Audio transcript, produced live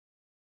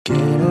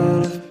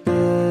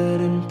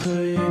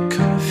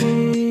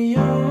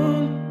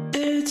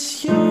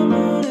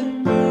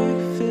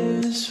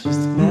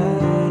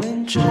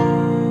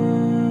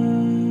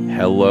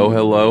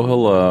Hello,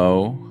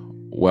 hello.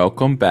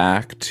 Welcome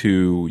back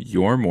to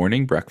your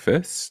morning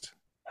breakfast.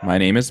 My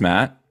name is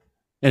Matt.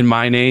 And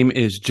my name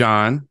is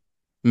John.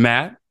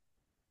 Matt,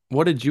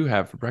 what did you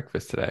have for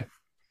breakfast today?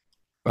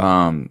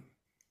 Um,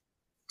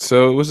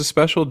 so it was a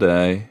special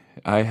day.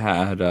 I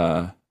had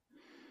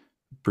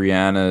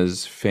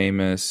Brianna's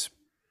famous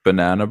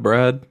banana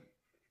bread.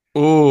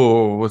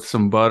 Oh, with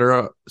some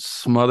butter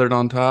smothered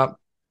on top.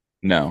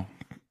 No,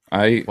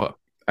 I What?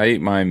 I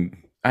ate mine.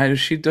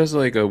 She does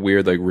like a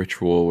weird like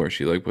ritual where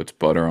she like puts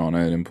butter on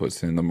it and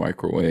puts it in the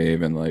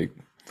microwave and like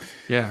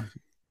Yeah,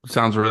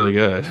 sounds really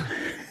good.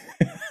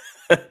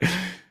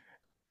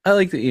 I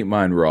like to eat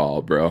mine raw,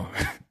 bro.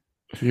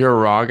 You're a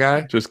raw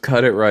guy? Just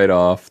cut it right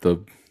off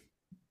the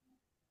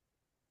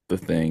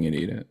thing and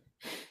eat it.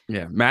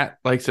 Yeah, Matt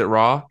likes it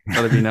raw.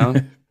 Let it be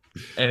known.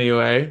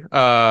 Anyway,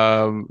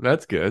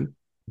 that's good.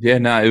 Yeah,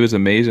 no, it was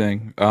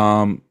amazing.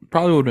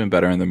 Probably would have been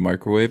better in the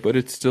microwave, but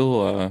it's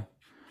still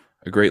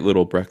a great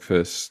little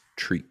breakfast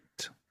treat.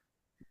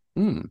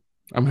 Mm,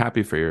 I'm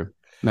happy for you.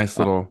 Nice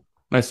Uh, little,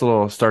 nice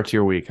little start to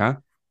your week, huh?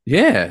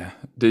 yeah.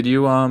 Did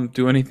you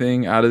do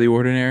anything out of the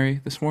ordinary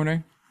this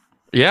morning?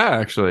 Yeah,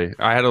 actually,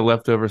 I had a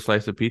leftover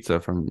slice of pizza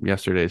from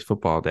yesterday's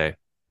football day.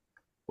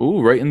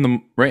 Ooh, right in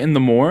the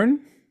morn?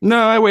 No,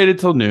 I waited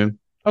till noon.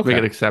 Make Okay.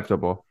 it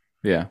acceptable.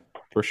 Yeah,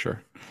 for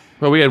sure.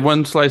 But we had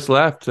one slice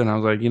left, and I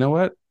was like, you know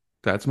what?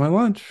 That's my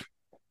lunch.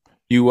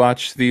 You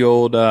watched the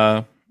old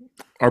our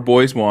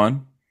boys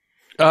won,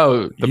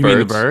 Oh, the you mean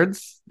the birds.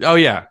 birds? Oh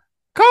yeah.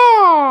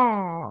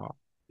 Caw!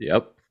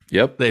 Yep.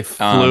 Yep. They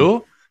Um flew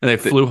and they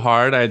th- flew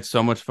hard. I had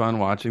so much fun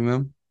watching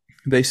them.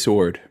 they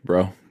soared,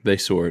 bro. They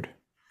soared.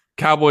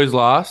 Cowboys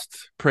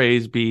lost.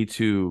 Praise be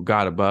to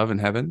God above in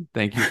heaven.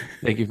 Thank you.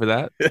 Thank you for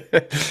that.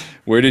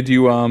 Did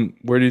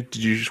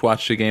you just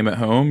watch the game at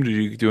home? Did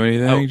you do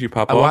anything? I, Did you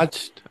pop I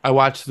off?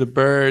 watched the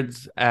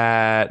birds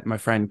at my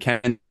friend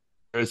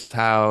Ken's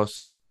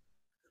house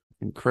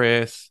and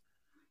Chris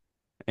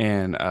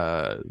and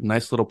a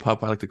nice little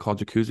pup I like to call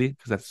Jacuzzi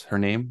because that's her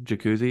name,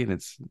 Jacuzzi, and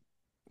it's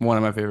one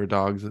of my favorite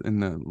dogs in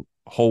the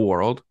whole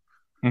world.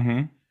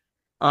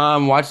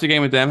 Mm-hmm. Watched the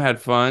game with them,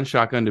 had fun,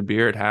 shotgun to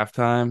beer at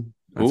halftime.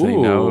 That's how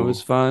you know it was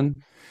Ooh. fun.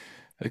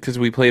 Because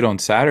we played on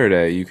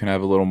Saturday, you can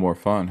have a little more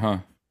fun, huh?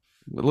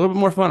 A little bit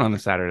more fun on the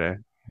Saturday.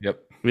 Yep.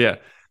 Yeah.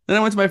 Then I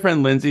went to my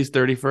friend Lindsay's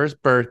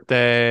 31st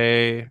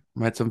birthday.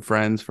 Met some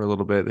friends for a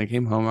little bit. Then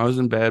came home. I was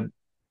in bed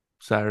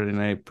Saturday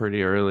night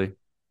pretty early.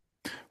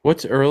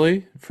 What's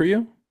early for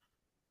you?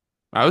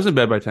 I was in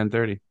bed by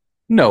 10:30.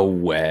 No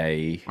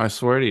way. I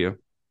swear to you.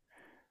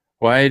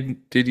 Why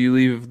did you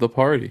leave the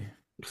party?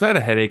 Because I had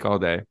a headache all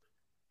day.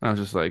 I was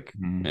just like,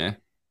 Hmm. eh.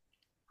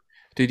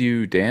 Did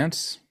you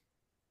dance?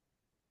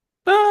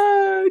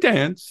 I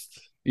danced.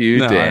 You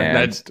No, that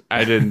danced.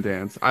 I didn't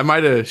dance. I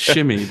might have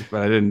shimmied,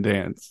 but I didn't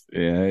dance.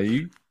 Yeah,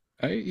 you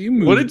What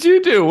moved. did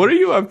you do? What are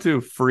you up to,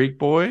 freak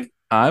boy?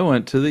 I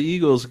went to the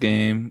Eagles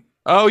game.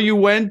 Oh, you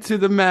went to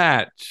the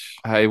match.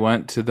 I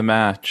went to the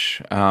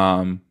match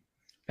and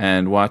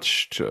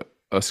watched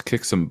us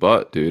kick some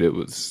butt, dude. It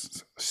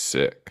was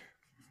sick.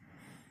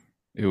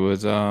 It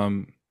was It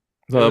the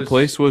was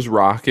place was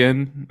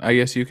rocking, I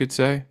guess you could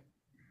say.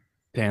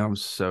 damn, I'm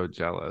so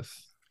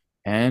jealous.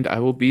 And I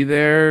will be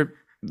there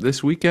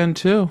this weekend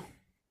too.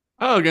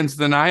 Oh, against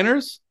the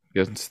Niners?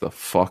 Against the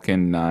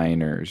fucking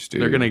Niners,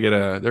 dude. They're gonna get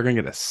a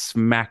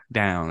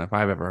smackdown if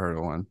I've ever heard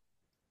of one.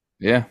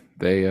 Yeah,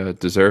 they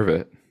deserve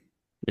it.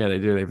 Yeah, they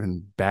do. They've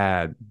been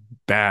bad,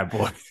 bad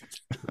boys.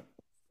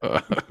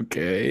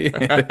 Okay.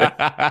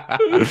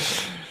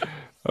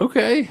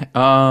 Okay.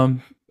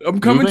 I'm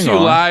coming Moving to you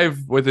on.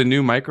 live with a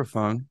new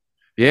microphone.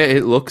 Yeah,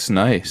 it looks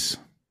nice.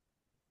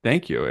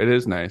 Thank you. It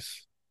is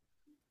nice.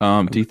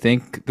 Do you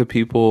think the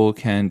people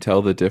can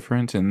tell the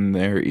difference in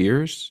their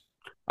ears?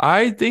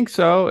 I think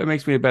so. It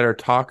makes me a better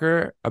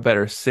talker, a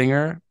better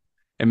singer.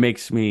 It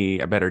makes me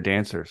a better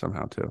dancer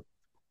somehow too.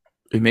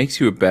 It makes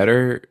you a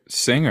better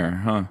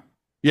singer, huh?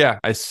 Yeah,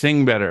 I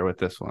sing better with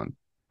this one.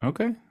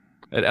 Okay.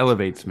 It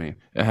elevates me.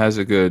 It has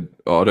a good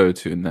auto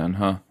tune then,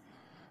 huh?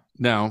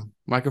 No,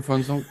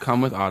 microphones don't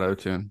come with auto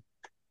tune.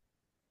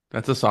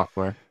 That's a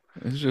software.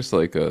 It's just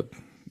like a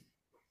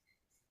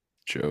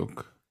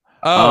joke.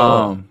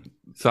 Oh, Um,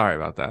 sorry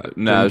about that.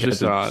 no, Didn't catch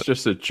it's on.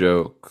 just a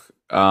joke.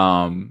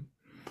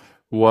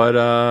 What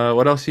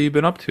else have you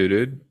been up to,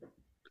 dude?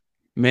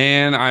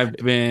 Man, I've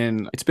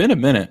been. It's been a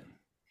minute.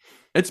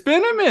 It's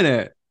been a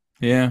minute.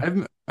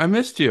 Yeah, I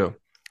missed you.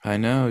 I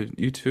know,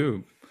 you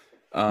too.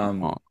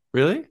 Oh,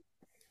 really?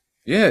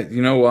 Yeah,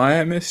 you know why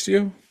I missed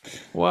you?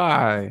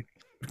 Why?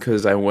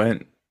 Because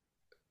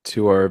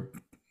to our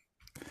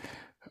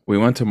we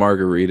went to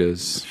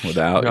margaritas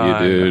without you,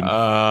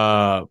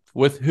 God, dude.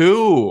 with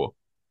who?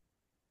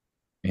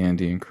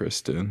 Andy and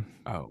Kristen.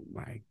 Oh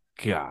my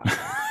God.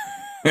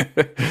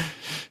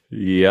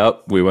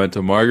 Yep, we went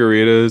to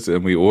margaritas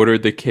and we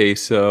ordered the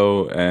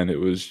queso, and it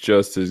was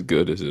just as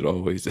good as it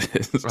always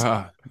is.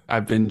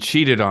 I've been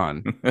cheated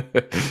on.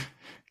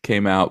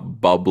 Came out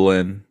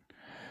bubbling.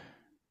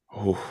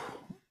 Oh,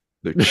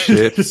 the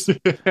chips,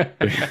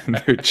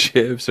 their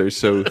chips are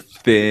so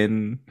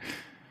thin.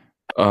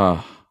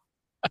 Uh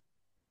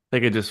They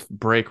could just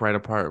break right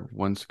apart with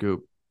one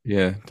scoop.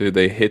 yeah, dude,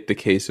 they hit the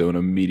queso and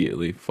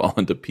immediately fall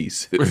into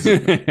pieces.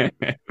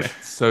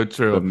 So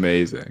true.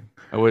 Amazing.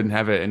 I wouldn't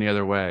have it any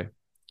other way.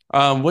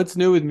 What's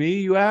new with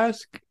me, you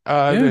ask?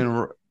 I've Yeah.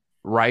 been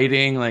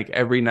writing like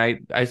every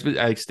night.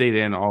 I stayed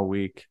in all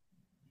week.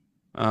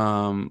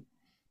 Um,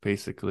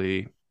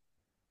 Basically,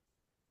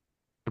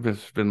 I've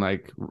just been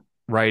like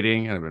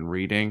writing and I've been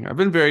reading. I've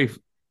been very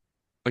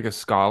like a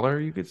scholar,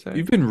 you could say.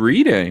 You've been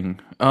reading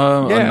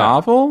a Yeah,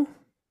 novel?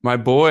 my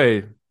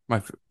boy,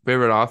 my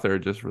favorite author,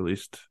 just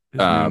released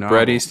his new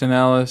Bret novel. Easton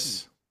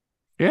Ellis.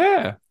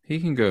 Yeah, He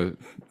can go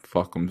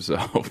fuck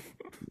himself.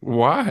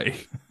 why?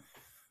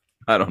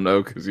 I don't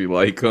know because you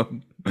like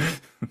him.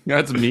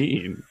 That's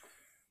mean.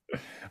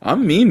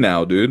 I'm mean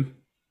now, dude.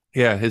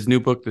 Yeah, his new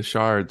book, The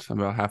Shards. I'm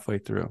about halfway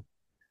through.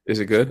 Is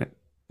it good?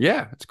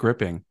 Yeah, it's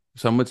gripping.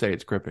 Some would say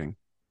it's gripping.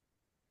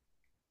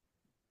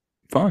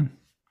 Fun.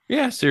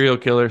 Yeah, serial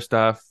killer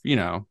stuff, you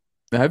know.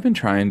 I've been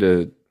trying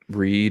to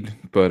read,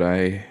 but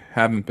I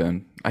haven't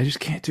been. I just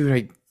can't do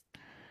it.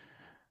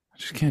 I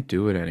just can't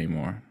do it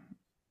anymore.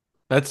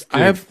 That's I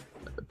dude. have,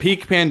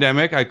 Peak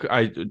pandemic. I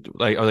was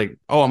like,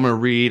 oh, I'm gonna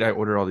read. I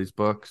order all these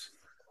books.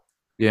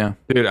 yeah.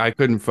 Dude, I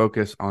couldn't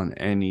focus on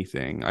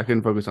anything. I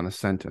couldn't focus on a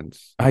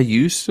sentence. I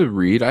used to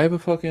read. I have a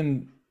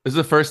fucking. This is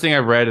the first thing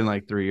I've read in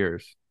like 3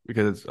 years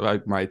because it's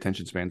like my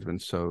attention span's been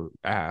so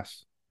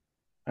ass.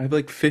 I have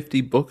like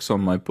 50 books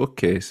on my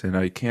bookcase, and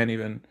I can't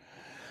even.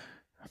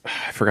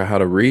 I forgot how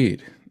to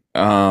read.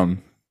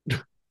 Um,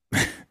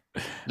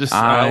 Just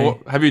I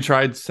have you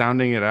tried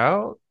sounding it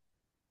out?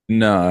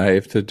 no, I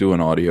have to do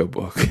an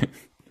audiobook.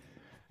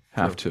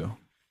 Have So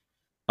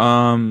to.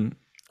 Um,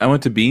 I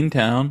went to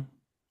Beantown.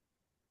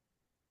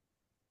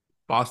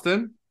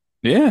 Boston?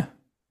 Yeah.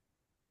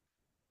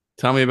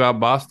 Tell me about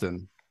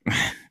Boston.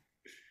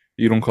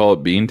 You don't call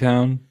it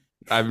Beantown?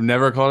 I've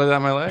never called it that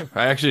in my life.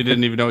 I actually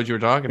didn't even know what you were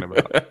talking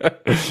about.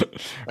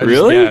 I just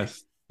Really?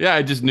 guessed. Yeah,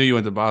 I just knew you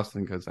went to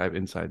Boston because I have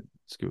inside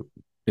scoop.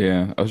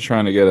 Yeah, I was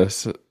trying to get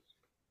us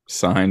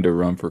signed to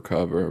run for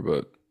cover,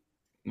 but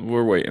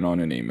we're waiting on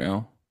an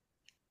email.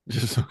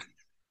 Just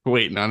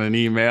waiting on an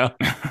email.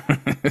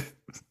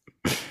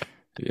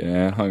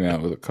 Yeah, I hung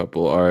out with a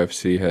couple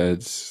RFC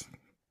heads.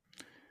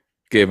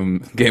 Gave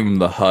them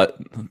the hut.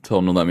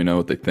 Told them to let me know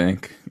what they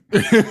think.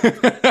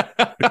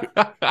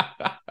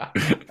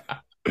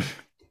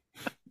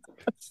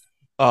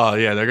 Oh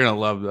yeah, they're gonna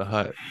love the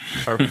hut.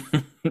 Our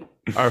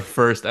our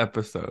first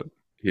episode.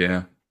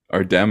 Yeah,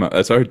 our demo.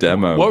 That's our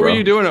demo, What were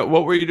you bro. doing?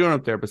 What were you doing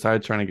up there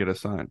besides trying to get a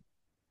sign?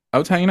 I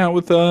was hanging out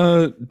with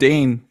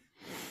Dane.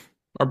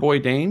 Our boy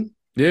Dane.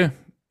 Yeah,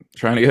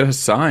 trying to get us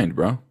signed,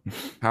 bro.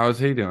 How is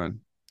he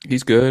doing?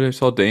 He's good. I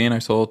saw Dane. I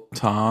saw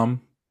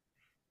Tom.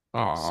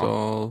 Aw.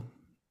 Saw a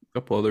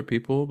couple other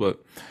people,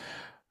 but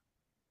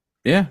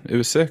yeah, it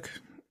was sick.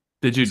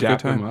 Did you It's a good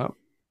dap him time. up?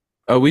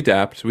 Oh, we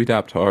dapped. We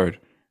dapped hard.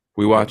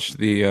 We watched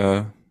the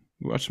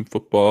we watched some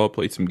football,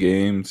 played some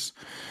games.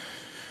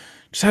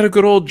 Just had a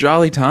good old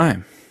jolly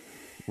time.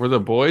 Were the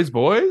boys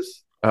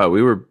boys?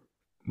 We were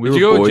we Did were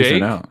you go with boys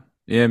and Jake? out.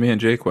 Yeah, me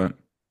and Jake went.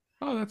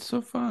 Oh, that's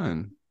so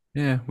fun.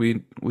 Yeah,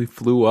 we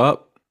flew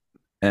up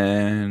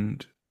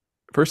and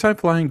first time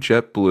flying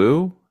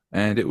JetBlue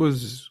and it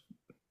was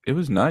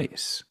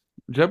nice.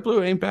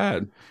 JetBlue ain't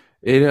bad.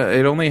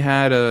 It only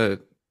had a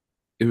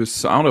it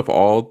was I don't know if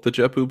all the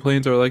JetBlue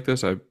planes are like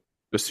this. I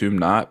assume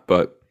not,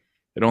 but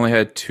it only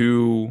had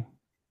two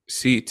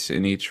seats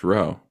in each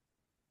row.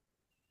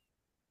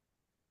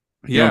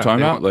 You know what Yeah, I'm talking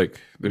they about? want. Like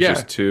there's Yeah,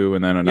 just two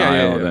and then an yeah,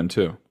 yeah, aisle and yeah, then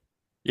two.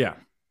 yeah.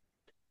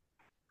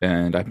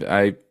 And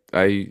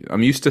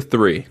I'm used to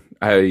three.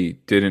 I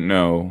didn't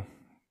know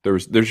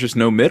there's just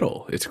no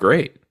middle. It's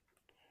great.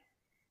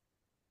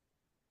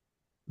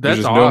 There's That's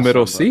just no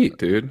middle awesome. seat,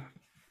 dude.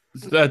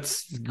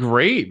 That's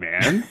great,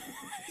 man.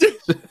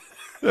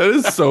 That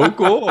is so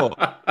cool.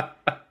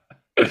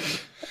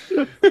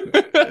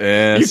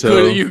 And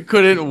so You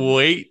couldn't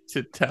wait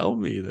to tell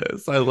me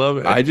this. I love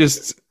it. I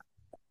just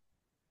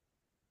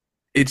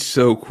it's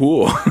so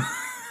cool.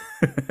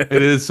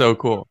 It is so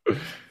cool.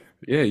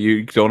 Yeah,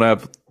 you don't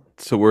have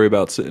to worry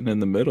about sitting in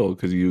the middle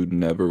because you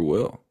never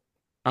will.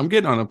 I'm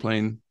getting on a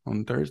plane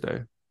on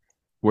Thursday.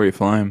 Where you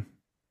flying?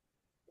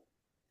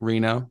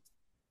 Reno,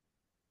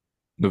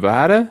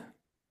 Nevada?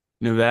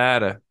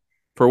 Nevada.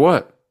 For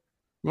what?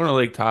 Going to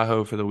Lake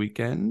Tahoe for the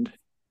weekend.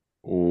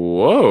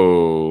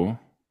 Whoa.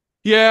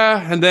 Yeah,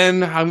 and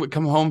then I would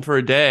come home for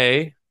a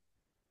day,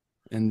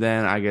 and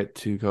then I get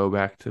to go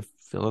back to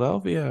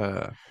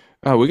Philadelphia.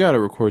 Oh, we got to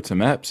record some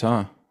eps,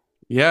 huh?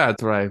 Yeah,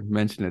 that's what I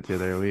mentioned it the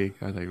other week.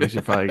 I was like, we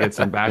should probably get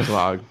some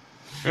backlog.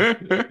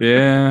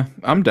 Yeah,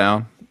 I'm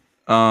down.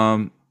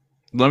 Um,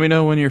 Let me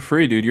know when you're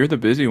free, dude. You're the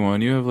busy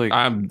one. You have like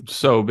I'm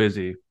so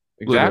busy,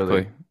 exactly.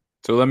 literally.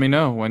 So let me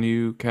know when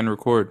you can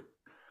record,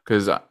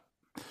 because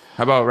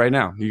How about right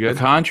now? You the good?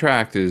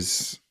 contract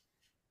is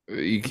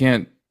you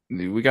can't.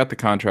 We got the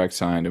contract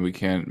signed, and we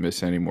can't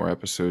miss any more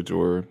episodes.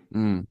 Or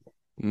Mm,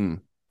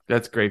 mm.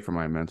 That's great for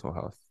my mental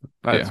health.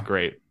 That's yeah,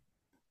 great.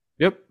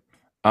 yep.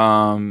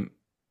 Um,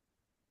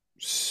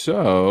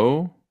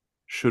 So,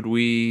 should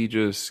we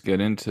just get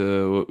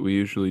into what we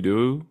usually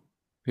do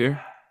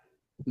here?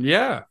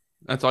 Yeah,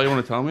 that's all you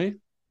want to tell me?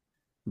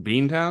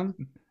 Beantown?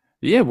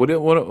 Yeah,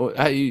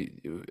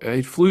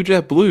 I flew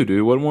JetBlue,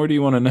 dude. What more do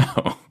you want to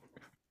know?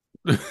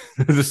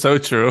 This is so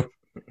true.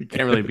 You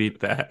can't really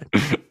beat that.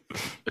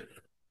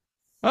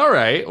 All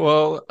right.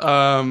 Well,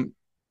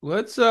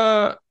 let's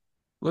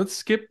let's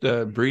skip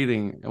the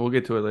breathing and we'll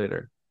get to it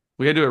later.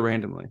 We gotta do it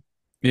randomly.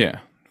 Yeah,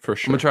 for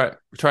I'm gonna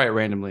sure. try it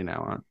randomly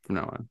now on from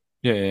now on.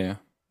 Yeah, yeah, yeah.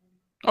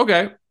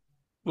 Okay.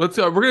 Let's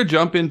we're gonna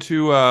jump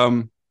into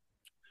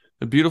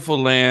the beautiful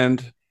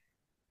land.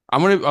 By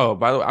the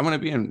way, I'm gonna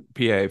be in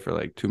PA for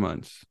like 2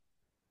 months.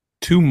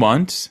 2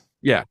 months?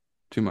 Yeah,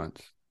 2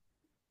 months.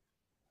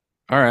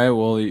 All right.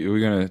 Well, we're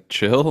gonna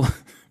chill.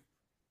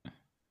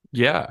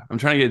 Yeah. I'm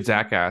trying to get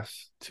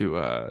Zackass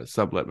to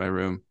sublet my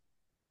room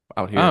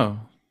out here. Oh,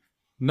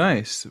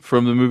 nice.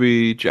 From the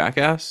movie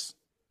Jackass.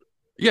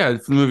 Yeah,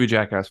 it's the movie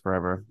Jackass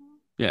Forever.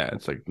 Yeah,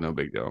 it's like no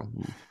big deal.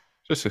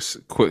 Just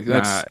a quick. Nah,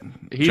 That's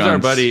he's our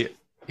John's. buddy.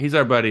 He's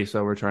our buddy,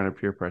 so we're trying to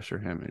peer pressure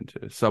him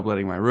into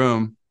subletting my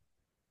room.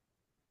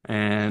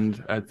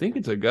 And I think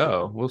it's a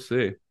go. We'll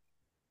see.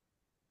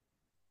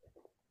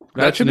 That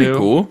That's should be new.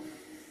 cool.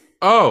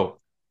 Oh,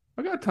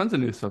 I got tons of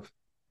new stuff.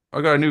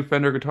 I got a new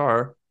Fender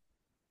guitar.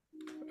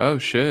 Oh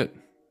shit.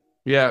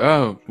 Yeah,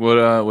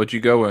 Oh, what'd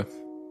you go with?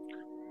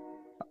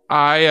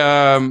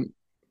 I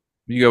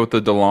You go with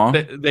the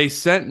DeLong? they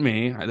sent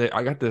me.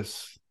 I got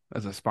this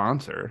as a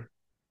sponsor.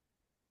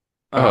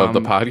 Oh, the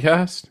Um,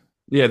 podcast?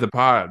 yeah, the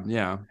pod.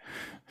 Yeah.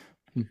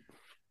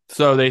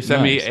 So they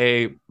sent me Nice.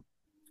 a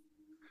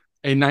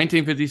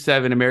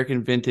 1957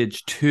 American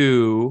Vintage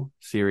 2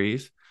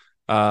 series,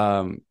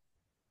 um,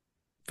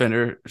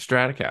 Fender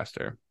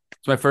Stratocaster.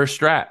 It's my first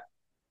Strat.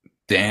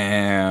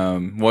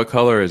 Damn. What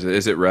color is it?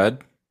 Is it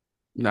red?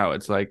 No,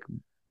 it's like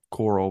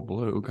coral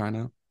blue, kind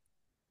of.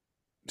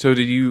 So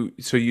you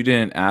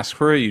didn't ask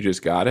for it, you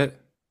just got it?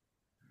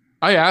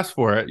 I asked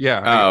for it.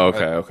 Yeah. Oh,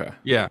 okay, okay.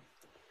 Yeah.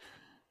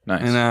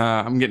 And Nice.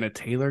 I'm getting a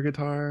Taylor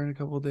guitar in a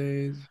couple of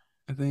days,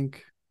 I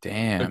think.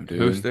 Damn,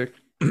 dude. Acoustic.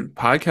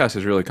 Podcast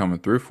is really coming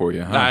through for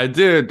you, huh?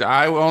 Dude,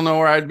 I don't know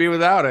where I'd be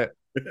without it.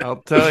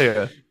 I'll tell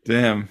you.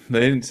 Damn. They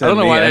didn't I don't send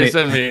know me why they any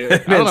send me. they I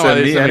don't didn't know why send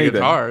they me send me anything.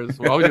 guitars.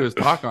 All we do is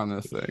talk on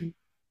this thing.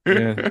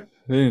 Yeah.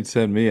 They didn't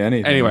send me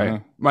anything, Anyway,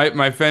 huh?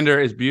 my Fender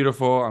is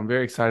beautiful. I'm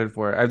very excited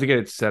for it. I have to get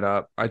it set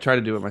up. I tried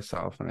to do it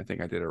myself, and I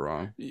think I did it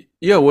wrong.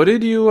 Yeah, what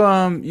did you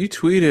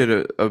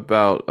tweeted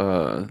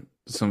about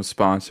some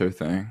sponsor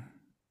thing?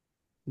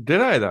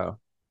 Did I though?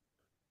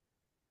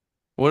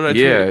 What did I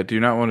tweet? Yeah, do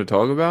you not want to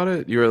talk about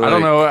it? You were I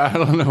don't like, know. I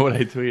don't know what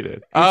I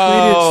tweeted. you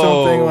tweeted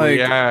something Oh, like,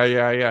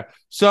 yeah.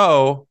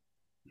 So,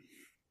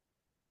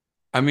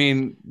 I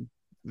mean,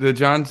 the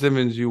John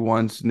Simmons you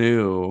once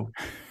knew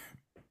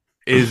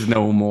is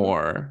no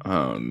more,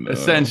 oh no.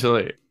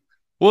 essentially.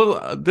 Well,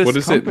 What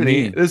does it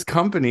mean? this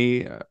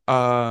company,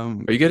 Are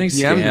you getting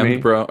DM'd scammed, me.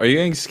 bro? Are you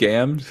getting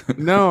scammed?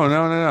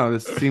 No.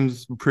 This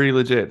seems pretty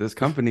legit. This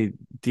company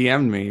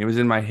DM'd me. It was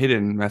in my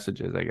hidden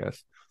messages, I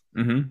guess.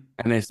 hmm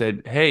And they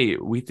said, "Hey,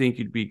 we think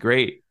you'd be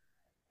great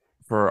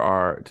for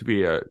our to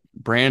be a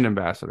brand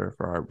ambassador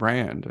for our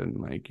brand, and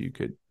like you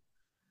could."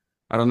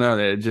 I don't know.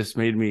 It just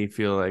made me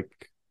feel like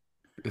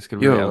this could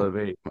really Yo,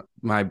 elevate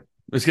my.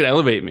 This could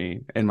elevate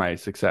me and my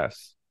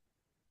success.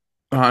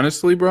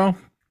 honestly, bro,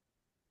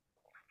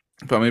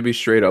 if I'm gonna be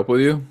straight up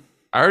with you,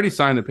 I already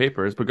signed the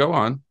papers, but go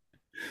on.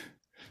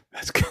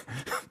 that's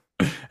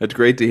that's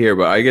great to hear,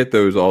 but I get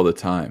those all the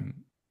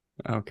time,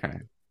 Okay.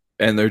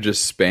 and they're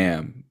just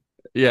spam.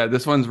 Yeah,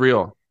 this one's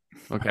real.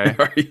 Okay.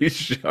 Are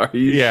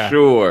you Yeah.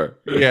 sure?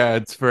 Yeah,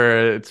 it's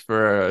for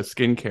a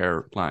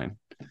skincare line.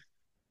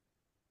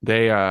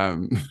 They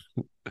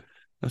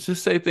let's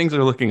just say things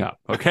are looking up,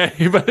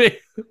 okay, buddy?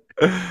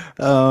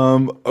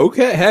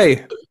 Okay,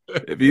 hey,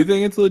 if you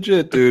think it's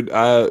legit, dude,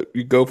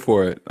 you go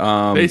for it.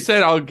 They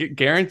said I'll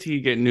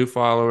guarantee get new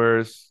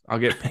followers. I'll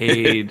get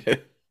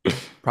paid,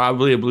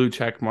 probably a blue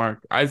check mark.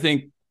 I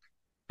think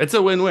it's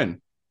a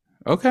win-win.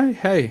 Okay,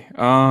 hey,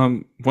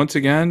 once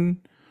again,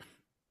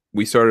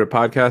 we started a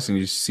podcast and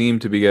you seem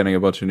to be getting a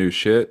bunch of new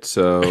shit,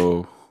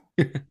 so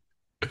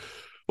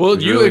Well,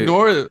 it's you really,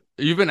 ignore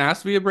you've been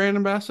asked to be a brand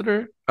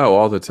ambassador. oh,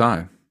 all the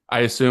time. I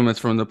assume it's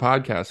from the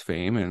podcast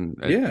fame, and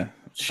Yeah.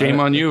 shame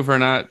on you for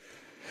not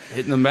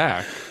hitting them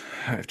back.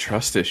 I have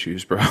trust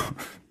issues, bro.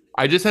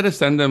 I just had to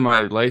send them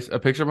a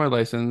picture of my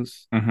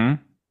license, hmm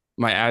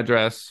my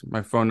address,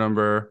 my phone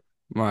number,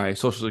 my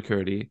social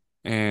security,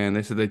 and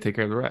they said they'd take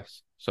care of the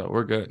rest. So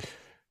we're good.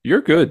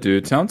 You're good,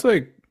 dude. Sounds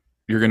like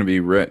you're gonna be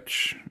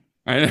rich.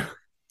 I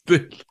know.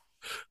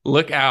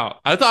 Look out.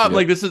 I thought Yep.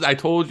 like this is I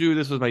told you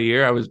this was my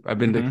year. I've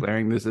been hmm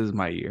declaring this is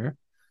my year.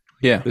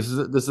 Yeah. This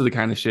is the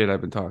kind of shit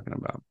I've been talking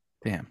about.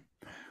 Damn.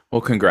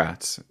 Well,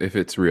 congrats. If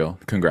it's real,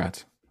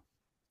 congrats.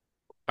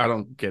 I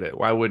don't get it.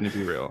 Why wouldn't it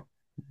be real?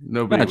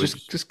 Nobody No, would.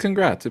 just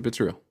congrats if it's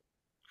real.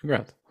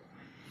 Congrats.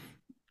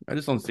 I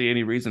just don't see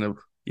any reason of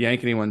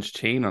yank anyone's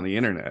chain on the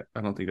internet.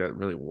 I don't think that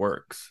really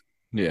works.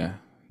 Yeah.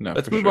 No,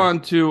 Let's for move sure.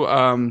 on to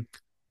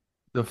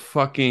the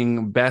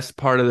fucking best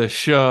part of the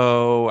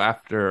show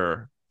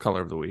after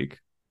Color of the Week.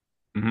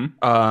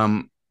 Mm-hmm.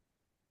 Um,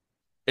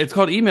 it's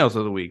called Emails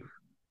of the Week,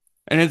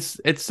 and it's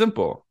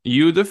simple.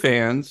 You, the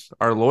fans,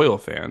 our loyal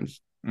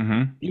fans,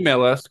 Mm-hmm.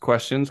 email us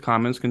questions,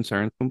 comments,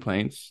 concerns,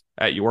 complaints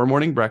at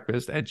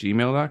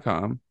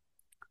yourmorningbreakfast@gmail.com,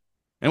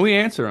 and we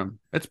answer them.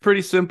 It's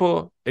pretty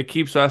simple. It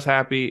keeps us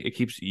happy. It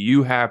keeps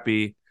you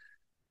happy,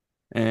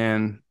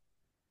 and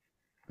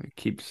it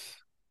keeps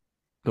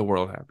the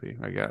world happy,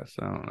 I guess.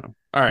 I don't know.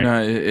 All right.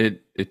 No,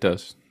 it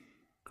does.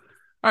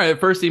 All right. The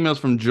first email is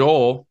from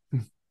Joel.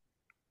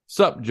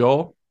 Sup,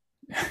 Joel?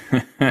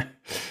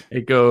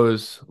 It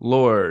goes,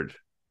 Lord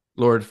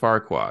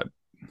Farquaad,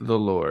 the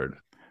Lord.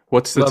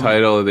 What's the Love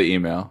title of the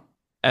email?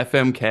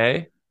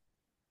 FMK.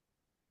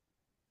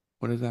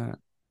 What is that?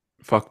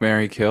 Fuck,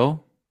 Mary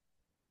kill.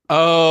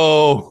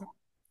 Oh,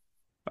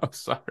 I'm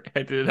sorry.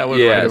 I did that one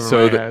right Yeah. over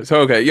So my head. so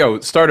okay. Yo,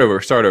 start over.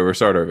 Start over.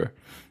 Start over.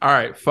 All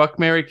right. Fuck,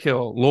 Mary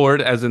kill.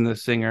 Lord, as in the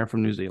singer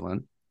from New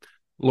Zealand.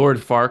 Lord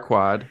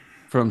Farquaad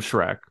from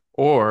Shrek.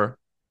 Or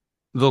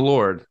the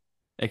Lord,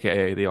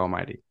 aka the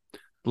Almighty.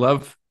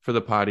 Love for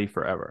the potty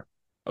forever.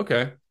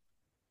 Okay.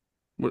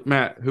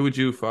 Matt, who would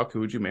you fuck?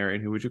 Who would you marry?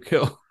 And who would you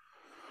kill?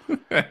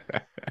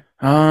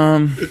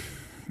 Um,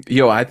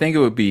 yo, I think it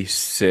would be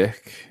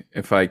sick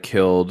if I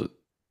killed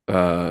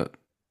uh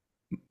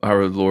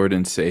our Lord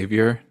and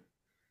Savior.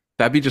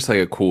 That'd be just like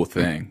a cool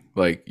thing.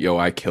 Like, yo,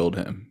 I killed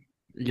him.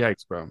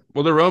 Yikes, bro.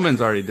 Well, the Romans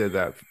already did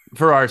that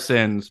for our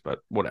sins, but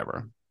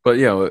whatever. But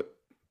yo,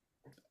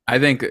 I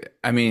think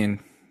I mean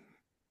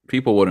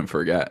people wouldn't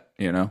forget,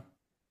 you know?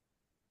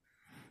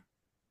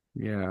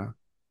 Yeah.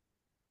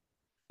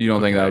 You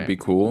don't think that would Okay. be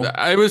cool?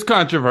 It was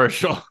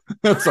controversial.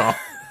 That's all.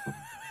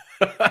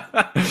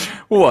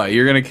 What?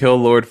 You're gonna kill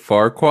Lord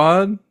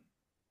Farquaad?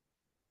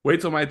 Wait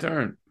till my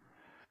turn.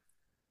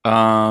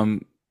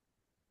 Um,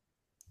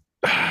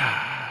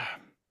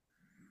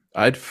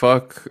 I'd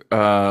fuck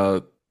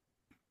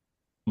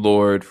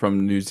Lord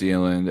from New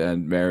Zealand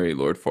and marry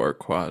Lord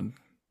Farquaad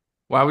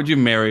Why would you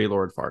marry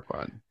Lord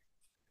Farquaad?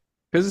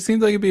 because it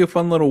seems like it'd be a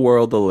fun little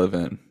world to live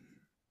in,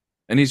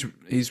 and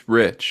he's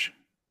rich.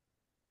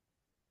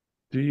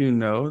 Do you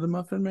know the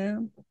Muffin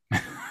Man?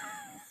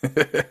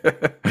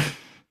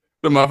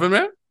 The Muffin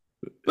Man?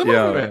 The Muffin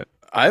Yeah, Man.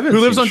 I haven't Who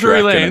lives seen on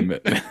Drury Shrek in a Lane?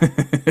 minute.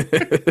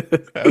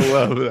 I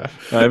love that.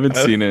 I haven't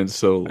seen it in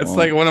so That's long.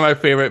 like one of my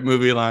favorite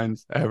movie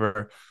lines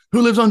ever.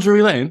 Who lives on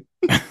Drury Lane?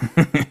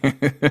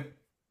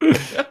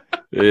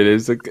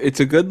 It's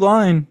a good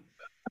line.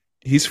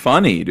 He's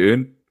funny,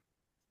 dude.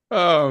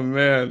 Oh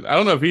man, I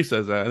don't know if he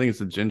says that. I think it's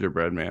the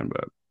Gingerbread Man,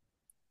 but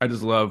I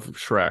just love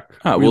Shrek.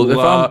 Ah, well, if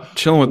I'm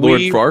chilling with Lord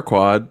we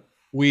Farquaad,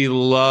 we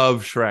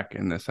love Shrek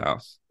in this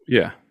house.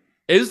 yeah,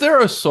 Is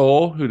there a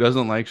soul who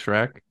doesn't like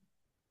Shrek?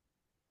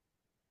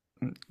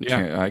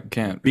 Yeah, I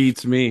can't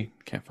beats me.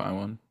 find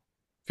one.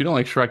 If you don't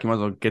like Shrek, you might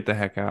as well get the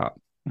heck out.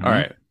 All Mhm.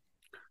 right,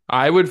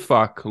 I would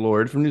fuck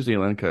Lord from New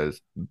Zealand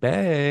because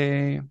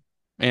Bay,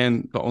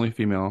 and the only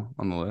female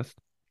on the list.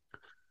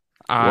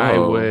 I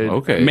Whoa, would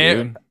okay,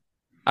 dude.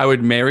 I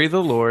would marry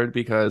the Lord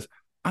because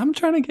I'm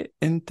trying to get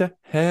into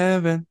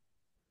heaven.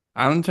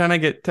 I'm trying to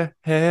get to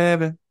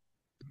heaven.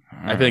 All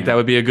I think that right.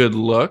 would be a good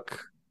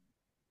look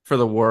for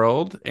the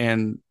world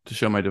and to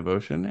show my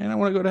devotion. And I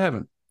want to go to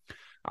heaven.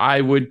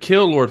 I would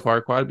kill Lord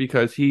Farquaad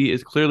because he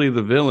is clearly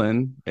the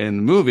villain in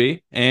the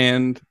movie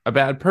and a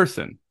bad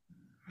person.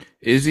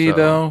 Is he So,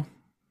 though?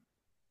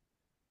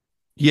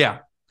 yeah,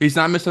 he's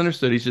not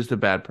misunderstood. He's just a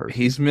bad person.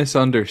 He's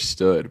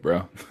misunderstood,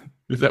 bro.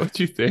 Is that what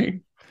you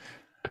think?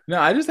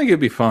 No, I just think it'd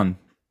be fun.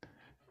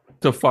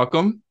 To fuck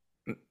him?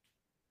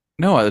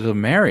 No, to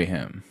marry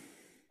him.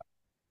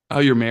 Oh,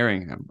 you're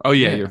marrying him. Oh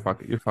yeah, Yeah.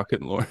 you're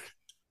fucking Lord.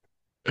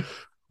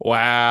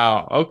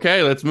 Wow.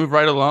 Okay, let's move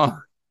right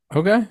along.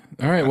 Okay.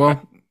 All right.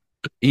 Well,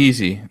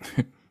 easy.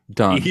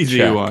 Done. Easy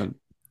Check. one.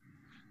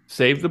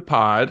 Save the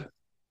Pod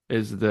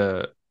is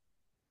the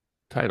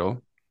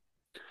title.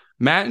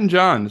 Matt and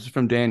John, this is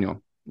from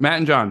Daniel. Matt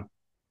and John,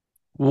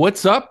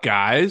 what's up,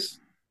 guys?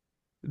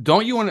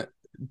 Don't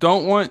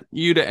want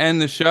you to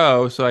end the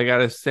show, so I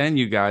gotta send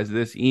you guys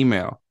this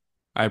email.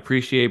 I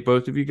appreciate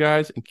both of you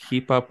guys and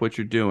keep up what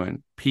you're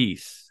doing.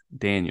 Peace,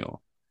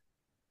 Daniel.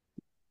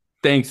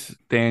 Thanks,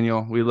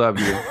 Daniel. We love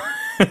you.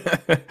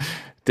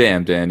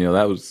 Damn, Daniel,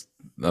 that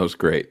was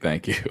great.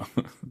 Thank you.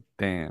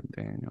 Damn,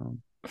 Daniel.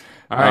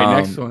 All right,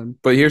 next one.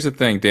 But here's the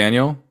thing,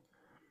 Daniel.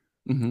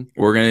 Mm-hmm.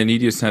 We're gonna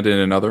need you to send in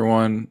another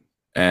one,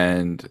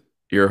 and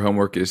your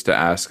homework is to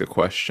ask a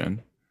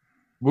question.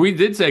 We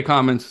did say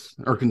comments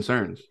or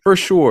concerns. For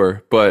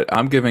sure, but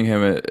I'm giving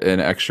him an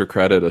extra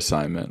credit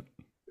assignment.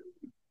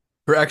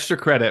 For extra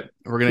credit,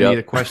 we're going to Yep. need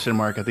a question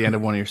mark at the end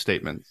of one of your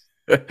statements.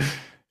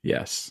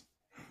 Yes.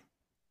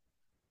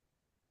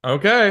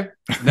 Okay.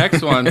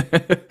 Next one.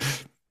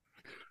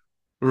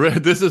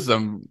 This is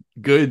some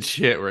good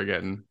shit we're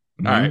getting.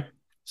 Mhm. All right.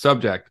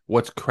 Subject.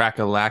 What's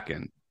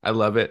crack-a-lackin'? I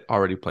love it.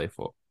 Already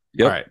playful.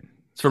 Yep. All right.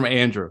 It's from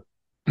Andrew.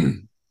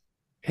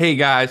 Hey,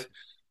 guys.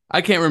 I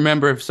can't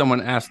remember if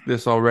someone asked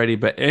this already,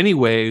 but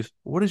anyways,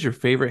 what is your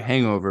favorite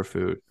hangover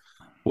food?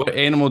 What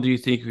animal do you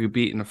think you could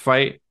beat in a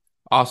fight?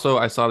 Also,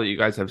 I saw that you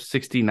guys have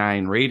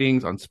 69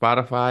 ratings on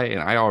Spotify, and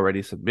I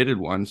already submitted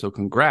one, so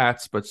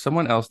congrats. But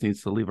someone else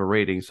needs to leave a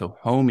rating so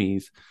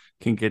homies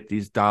can get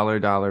these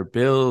dollar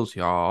bills,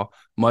 y'all.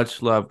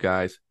 Much love,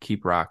 guys.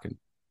 Keep rocking.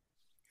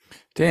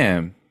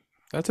 Damn,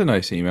 that's a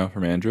nice email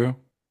from Andrew.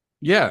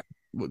 Yeah,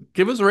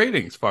 give us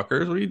ratings,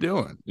 fuckers. What are you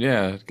doing?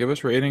 Yeah, give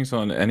us ratings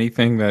on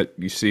anything that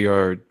you see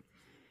our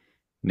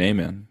name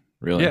in.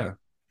 Really, Yeah,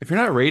 if you're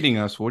not rating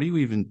us, what are you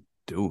even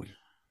doing?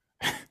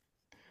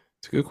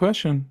 it's a good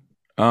question.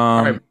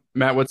 All right, Um,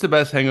 Matt, what's the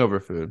best hangover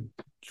food?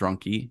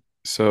 Drunky.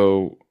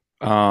 so,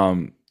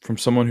 from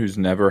someone who's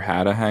never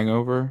had a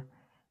hangover,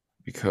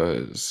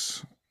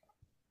 because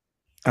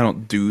I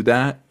don't do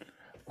that.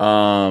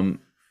 Um,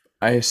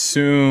 I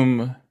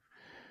assume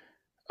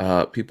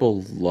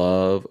people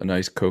love a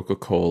nice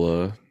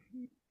Coca-Cola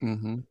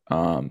Mm-hmm.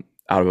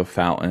 out of a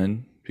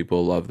fountain.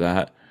 People love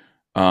that.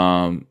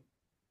 Um,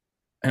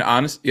 and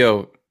honest,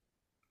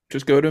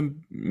 just go to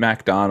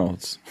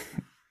McDonald's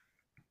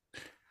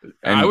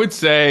I and would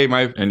say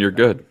my and you're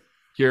good.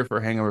 cure for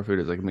hangover food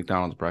is like a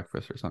McDonald's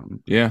breakfast or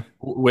something Yeah,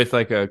 with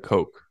like a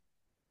Coke,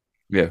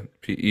 yeah.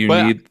 You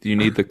but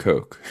need the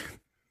Coke.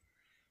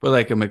 but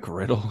like a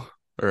McGriddle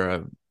or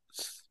a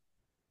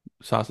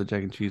sausage,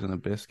 egg, and cheese on a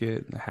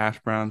biscuit. The hash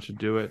brown should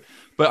do it.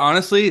 But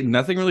honestly,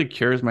 nothing really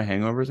cures my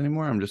hangovers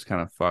anymore. I'm just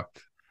kind of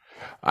fucked.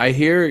 I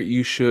hear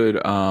you should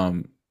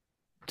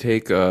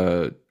take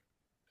an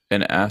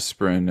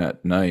aspirin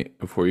at night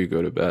before you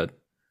go to bed.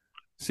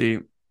 See,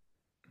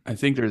 I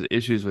think there's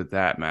issues with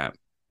that, Matt,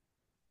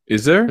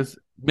 Is there? because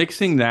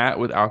mixing that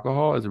with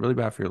alcohol is really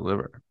bad for your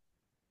liver.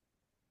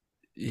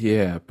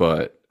 Yeah,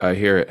 but I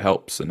hear it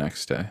helps the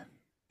next day.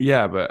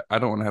 Yeah, but I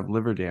don't want to have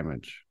liver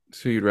damage.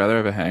 So you'd rather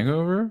have a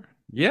hangover?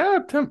 Yeah,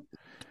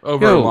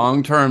 over a Yo,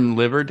 long-term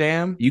liver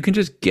dam. you can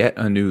just get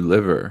a new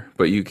liver,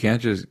 but you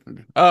can't just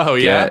Oh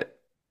yeah, get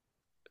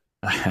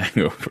a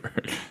hangover.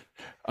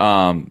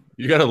 Um,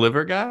 you got a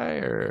liver guy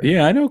or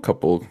yeah, I know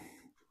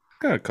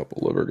got a couple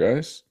liver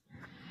guys.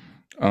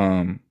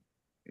 Um,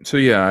 so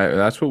yeah,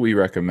 that's what we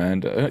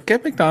recommend.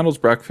 Get McDonald's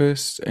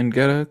breakfast and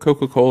get a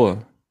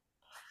Coca-Cola,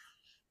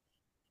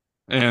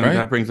 and right?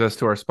 that brings us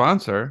to our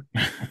sponsor.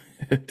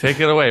 Take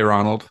it away,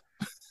 Ronald.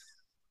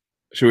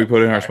 Should we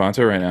put in our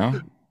sponsor right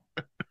now?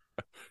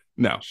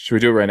 No, Should we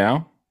do it right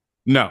now?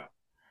 no.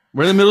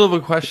 We're in the middle of a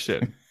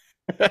question.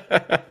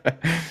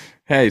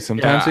 Hey,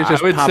 sometimes Yeah, they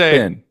just pop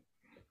in.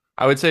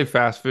 I would say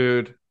fast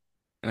food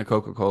and a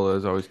Coca-Cola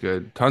is always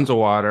good. Tons of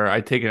water.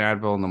 I take an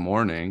Advil in the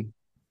morning.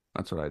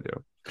 That's what I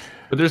do.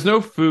 But there's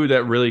no food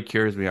that really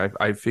cures me.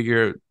 I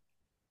figure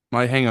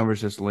my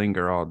hangovers just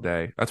linger all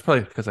day. That's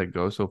probably because I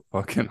go so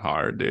fucking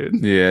hard, dude.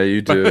 Yeah,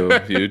 you do.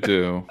 You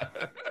do.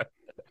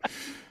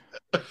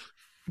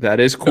 That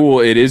is cool.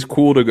 It is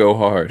cool to go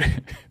hard.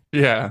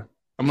 Yeah.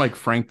 I'm like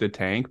Frank the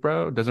Tank,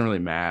 bro. It doesn't really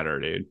matter,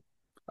 dude.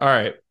 All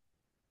right.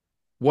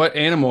 What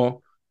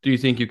animal do you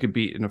think you could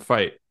beat in a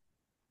fight?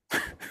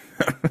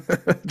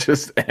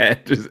 Just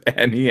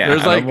any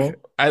There's animal. like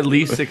at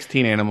least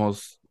 16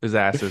 animals'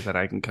 asses that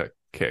I can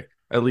kick.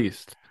 At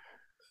least.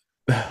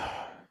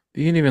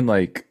 You can even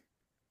like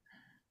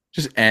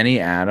just any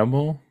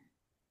animal.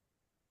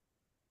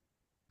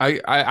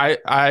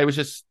 I was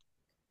just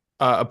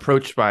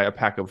approached by a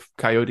pack of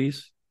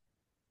coyotes.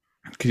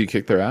 Could you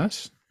kick their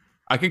ass?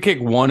 I could kick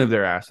one of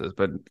their asses,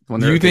 but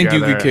when they're You think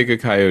you could together, kick a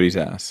coyote's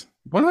ass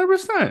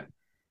 100%.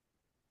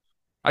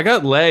 I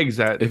got legs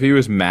that if he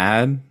was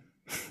mad?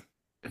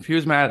 if he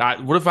was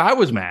mad, what if I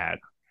was mad?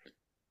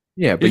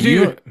 Yeah, but If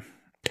you,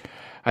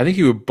 I think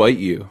he would bite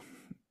you.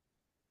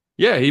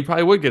 yeah, he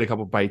probably would get a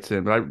couple bites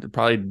in, but I'd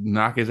probably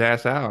knock his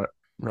ass out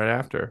right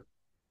after.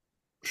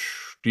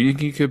 Do you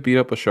think you could beat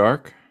up a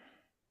shark?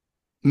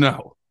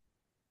 No,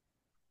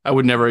 I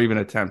would never even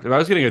attempt. If I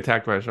was getting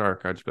attacked by a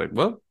shark, I'd just be like,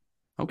 well,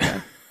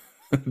 okay.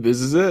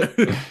 This is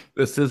it.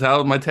 This is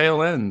how my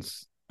tail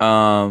ends.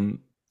 Um,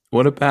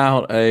 what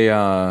about a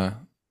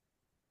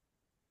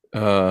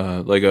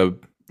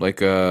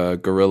like a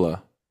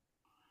gorilla?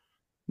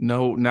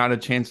 No, not a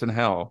chance in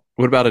hell.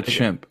 What about a Like,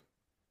 chimp?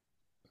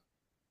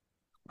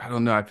 I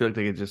don't know. I feel like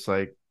they could just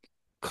like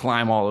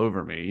climb all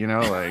over me,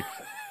 like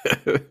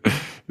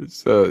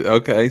So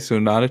okay, so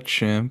not a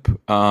chimp.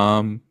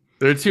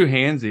 they're too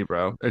handsy,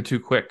 bro. They're too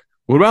quick.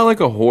 What about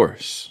like a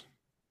horse?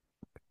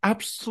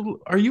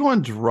 Absolutely. Are you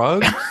on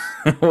drugs?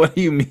 What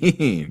do you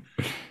mean?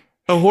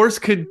 A horse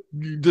could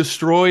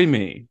destroy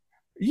me.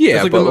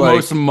 It's Yeah, like the but like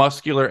most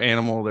muscular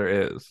animal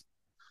there is.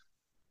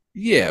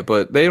 yeah,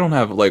 but they don't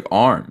have like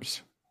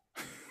arms.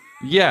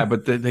 Yeah,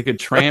 but they could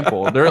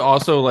trample. They're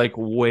also like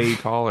way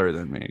taller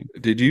than me.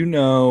 Did you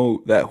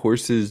know that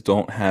horses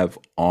don't have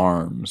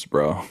arms,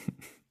 bro?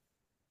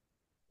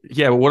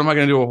 Yeah, but what am I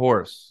going to do to a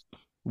horse?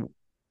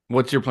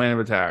 What's your plan of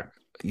attack?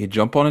 You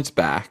jump on its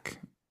back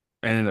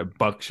And it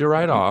bucks you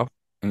right off.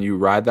 and you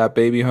ride that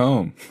baby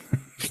home.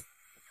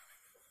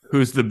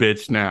 Who's the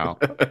bitch now?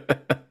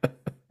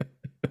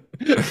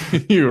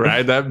 You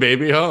ride that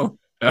baby home.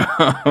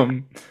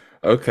 um,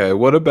 okay,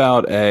 what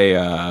about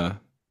a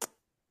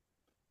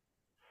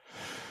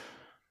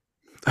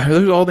Are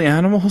those all the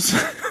animals?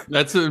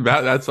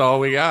 That's all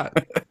we got.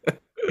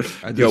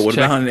 I Yo, just what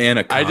about checked. an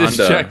I just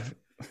anaconda? checked.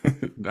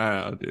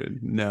 No, dude.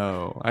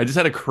 No. I just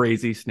had a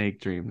crazy snake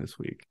dream this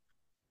week.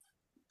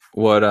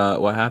 What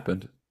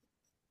happened?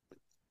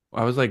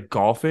 I was like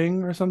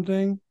golfing or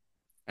something,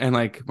 and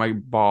like my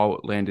ball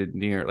landed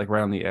near, like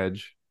right on the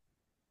edge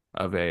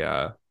of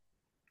a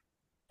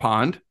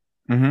pond,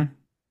 Mm-hmm.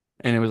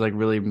 and it was like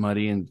really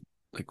muddy and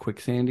like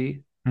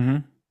quicksandy. Mm-hmm.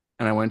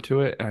 And I went to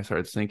it and I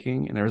started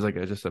sinking, and there was like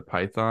just a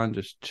python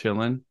just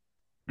chilling,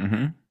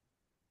 Mm-hmm.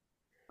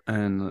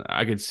 and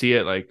I could see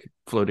it like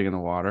floating in the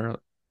water,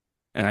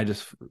 and I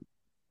just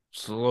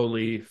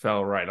slowly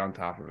fell right on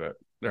top of it.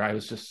 There, I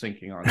was just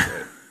sinking onto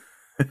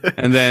it,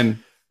 and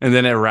then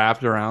it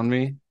wrapped around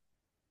me,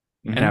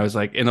 and I Mm-hmm. was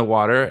like in the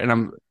water, and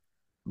I'm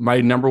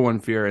my number one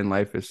fear in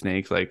life is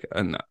snakes. Like,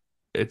 and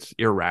it's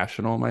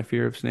irrational, my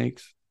fear of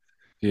snakes.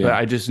 But Yeah.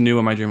 I just knew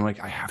in my dream, like,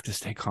 I have to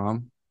stay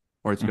calm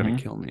or it's gonna Mm-hmm.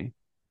 kill me.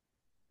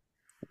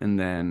 And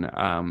then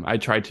I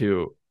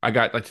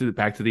got like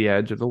back to the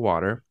edge of the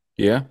water.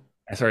 Yeah.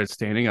 I started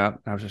standing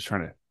up. I was just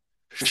trying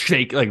to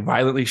shake, like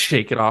violently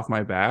shake it off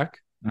my back.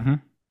 Mm-hmm.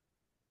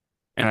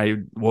 And I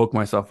woke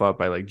myself up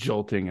by like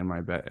jolting in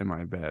my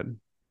bed,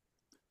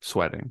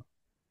 sweating.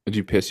 Did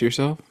you piss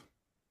yourself?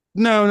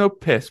 No, no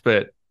piss,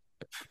 but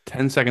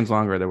 10 seconds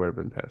longer, there would have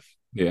been piss.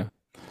 Yeah.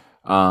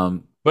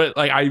 Um, But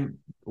like I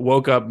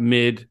woke up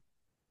mid,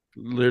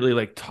 literally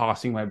like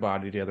tossing my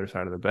body to the other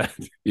side of the bed.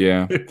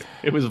 yeah.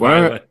 It was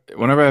Whenever violent.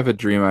 whenever I have a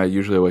dream, I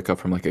usually wake up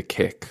from like a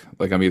kick.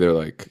 Like I'm either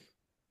like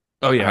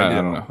Oh yeah, I do I that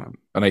don't all the know, time.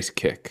 a nice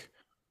kick.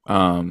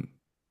 Um,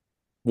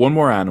 one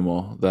more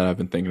animal that I've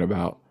been thinking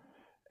about.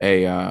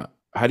 A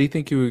how do you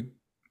think you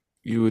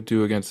would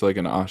do against like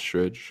an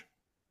ostrich?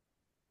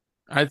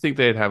 I think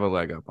they'd have a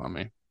leg up on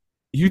me.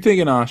 You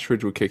think an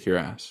ostrich would kick your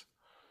ass?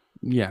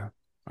 Yeah,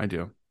 I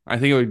do. I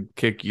think it would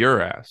kick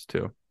your ass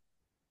too.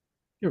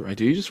 You're right,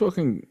 dude. You just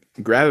fucking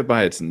grab it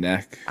by its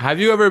neck. Have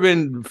you ever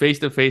been face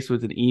to face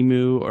with an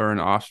emu or an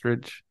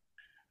ostrich?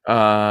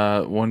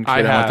 One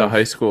I kid I went to high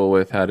have. school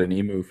with had an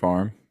emu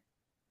farm.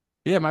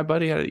 Yeah, my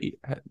buddy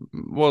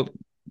well,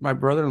 my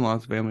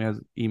brother-in-law's family has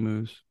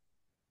emus,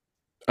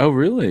 Oh,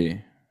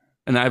 really?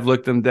 and I've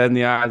looked them dead in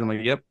the eyes. I'm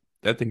like, yep,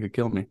 that thing could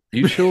kill me.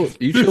 You chill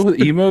with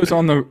emos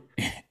on the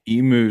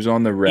emus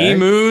on the reg?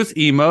 Emus,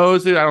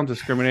 emos, dude, I don't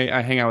discriminate.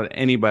 I hang out with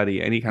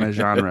anybody, any kind of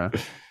genre.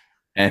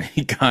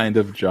 Any kind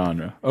of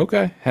genre.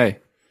 Okay. Hey,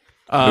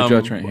 no Um,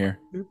 judgment here.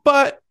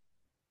 but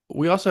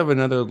we also have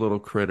another little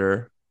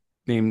critter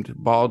named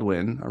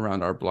Baldwin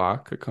around our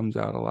block. It comes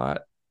out a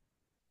lot.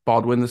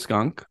 Baldwin the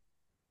skunk.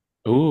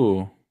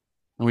 Ooh.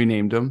 And we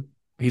named him.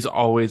 He's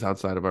always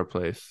outside of our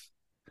place.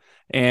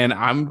 And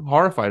I'm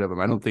horrified of him.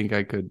 I don't think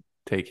I could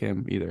take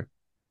him either.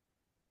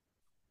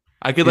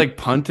 I could It- like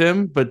punt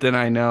him, but then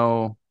I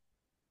know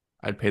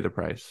I'd pay the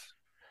price.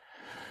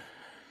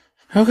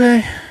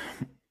 okay.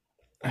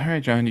 All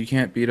right, John. You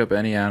can't beat up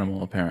any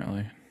animal,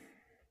 apparently.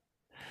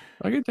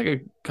 I could take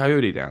a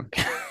coyote down.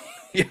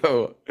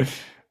 Yo.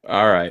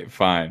 All right.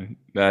 Fine.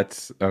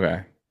 That's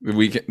okay.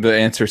 The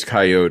answer's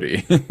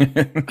coyote.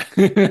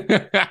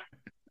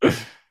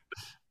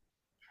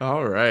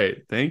 All right.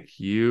 Thank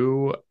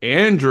you,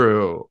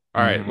 Andrew.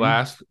 All right, hmm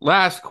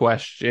last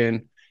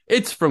question.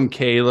 It's from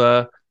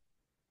Kayla,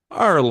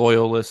 our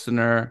loyal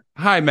listener.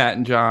 Hi, Matt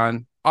and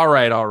John. All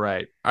right, all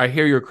right. I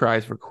hear your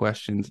cries for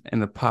questions,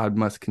 and the pod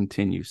must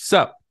continue.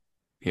 So,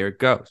 here it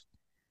goes.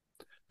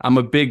 I'm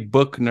a big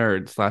book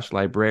nerd slash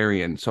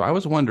librarian, so I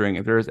was wondering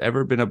if there has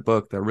ever been a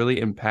book that really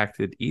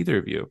impacted either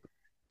of you.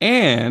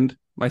 And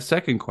my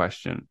second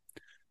question,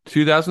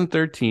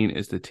 2013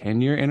 is the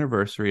 10-year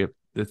anniversary of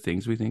the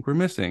things we think we're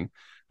missing.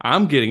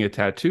 I'm getting a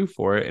tattoo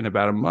for it in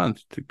about a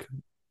month to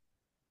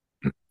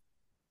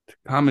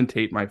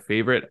commentate my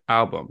favorite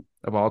album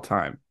of all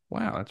time.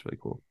 Wow, that's really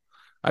cool.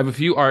 I have a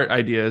few art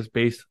ideas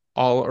based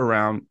all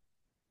around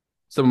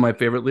some of my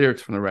favorite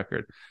lyrics from the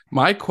record.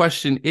 My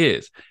question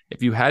is,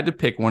 if you had to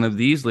pick one of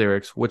these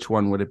lyrics, which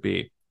one would it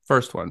be?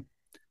 First one,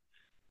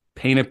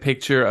 paint a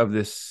picture of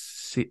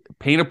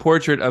paint a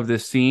portrait of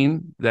this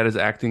scene that is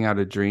acting out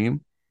a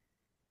dream,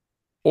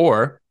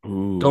 or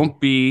Ooh. don't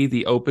be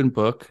the open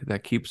book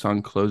that keeps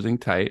on closing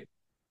tight,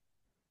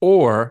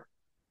 or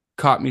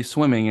caught me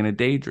swimming in a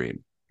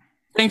daydream.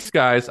 Thanks,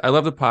 guys. I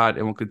love the pod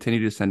and will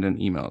continue to send in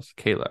emails.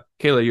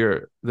 Kayla,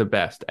 you're the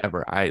best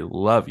ever. I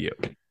love you.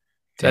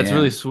 That's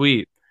really Damn.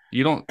 sweet.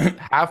 You don't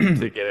have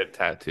to get a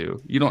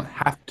tattoo. You don't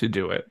have to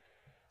do it.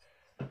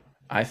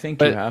 I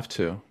think you But have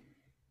to.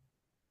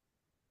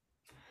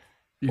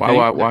 you Why?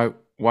 think Why?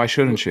 Why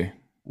shouldn't she?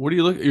 what do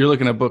you look? You're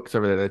looking at books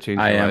over there that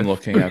changed I your am life.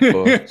 looking at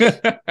books.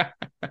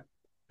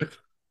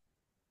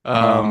 um,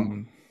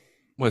 Um,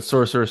 what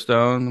Sorcerer's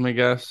Stone? Let me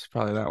guess.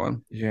 Probably that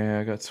one. yeah,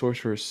 I got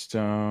Sorcerer's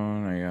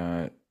Stone.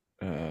 I got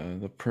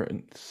The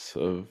Prince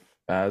of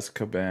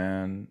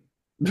Azkaban.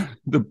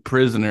 The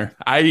Prisoner.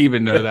 I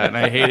even know that, and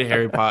I hated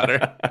Harry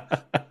Potter.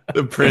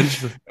 The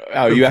Prince.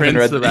 Oh, The you haven't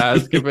Prince read of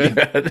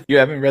Azkaban. you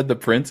haven't read The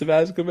Prince of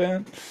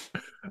Azkaban?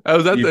 Oh,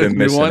 is that You've the been new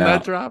missing one that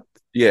out. dropped?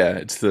 Yeah,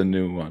 it's the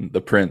new one,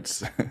 The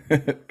Prince.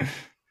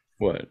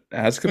 What?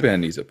 Azkaban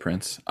needs a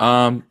prince.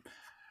 Okay,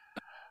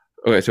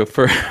 so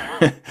for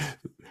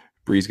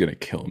Bree's gonna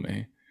kill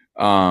me.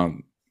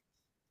 Um,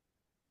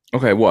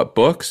 okay, what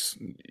books?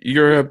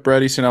 You're a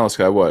Bret Easton Ellis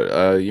guy.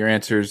 What? Your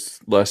answer's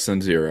less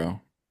than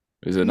zero.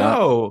 Is it not?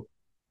 No,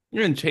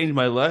 you're gonna change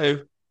my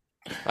life.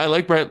 I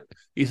like Bret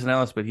Easton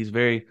Ellis, but he's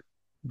very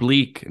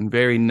bleak and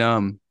very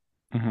numb.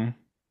 Mm-hmm.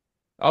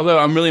 Although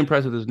I'm really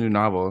impressed with his new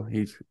novel.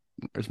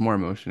 There's more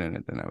emotion in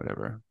it than I would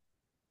ever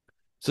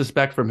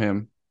suspect from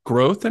him.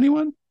 Growth,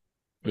 anyone?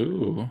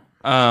 Ooh.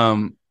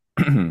 Um,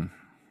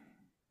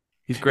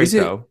 he's great Is it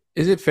though.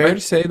 is it fair Right? to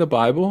say the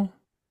Bible?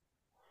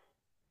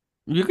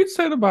 You could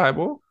say the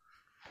Bible.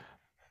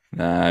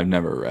 Nah, I've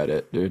never read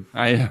it, dude.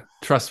 I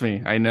trust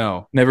me. I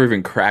know. Never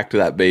even cracked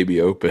that baby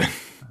open.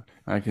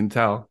 I can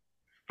tell.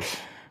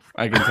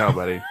 I can tell,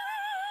 buddy.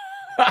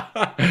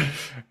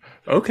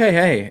 Okay,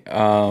 hey.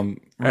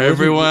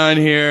 Everyone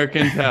here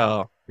can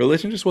tell.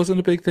 Religion just wasn't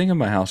a big thing in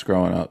my house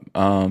growing up.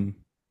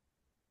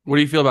 What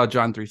do you feel about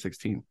John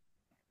 3:16?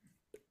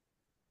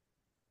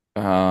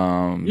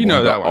 You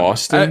know that one.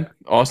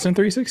 Austin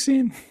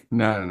 316?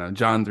 No.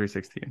 John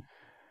 3:16.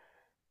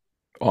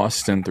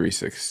 Austin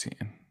 316.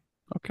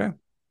 Okay.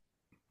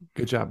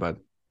 Good job, bud.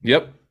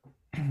 Yep.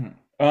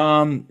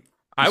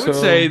 I would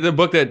say the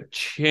book that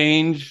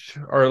changed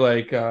or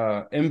like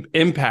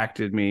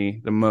impacted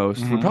me the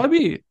most would probably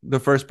be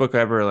the first book I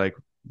ever like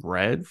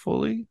read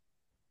fully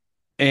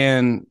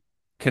and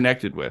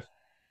connected with.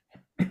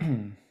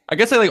 I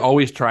guess I like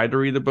always tried to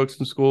read the books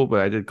in school, but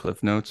I did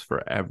Cliff Notes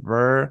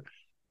forever.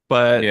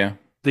 But yeah.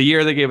 the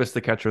year they gave us The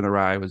Catcher in the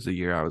Rye was the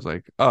year I was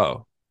like,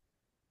 oh,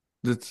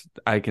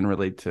 I can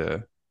relate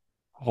to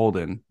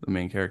Holden, the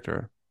main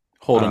character.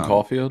 Holden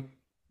Caulfield?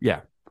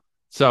 Yeah.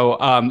 So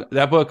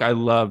that book, I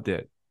loved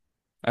it.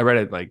 I read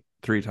it like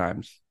 3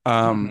 times.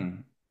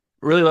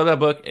 Really love that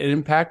book. It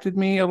impacted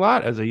me a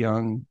lot as a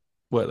young,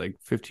 like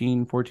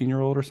 15,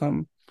 14-year-old or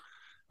something.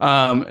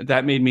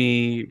 That made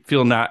me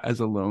feel not as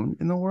alone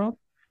in the world.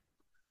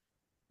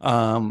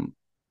 And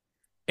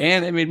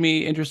it made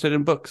me interested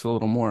in books a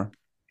little more.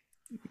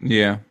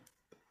 Yeah.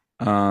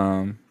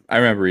 I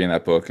remember reading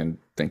that book and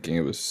thinking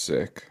it was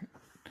sick.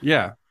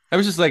 Yeah. I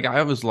was just like,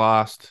 I was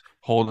lost.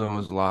 Holden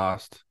was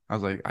lost. I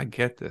was like, I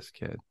get this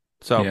kid.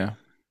 So yeah.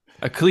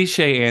 A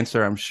cliche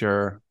answer, I'm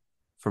sure,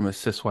 from a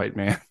cis white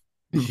man.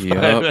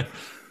 Yep.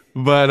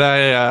 But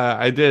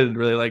I did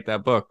really like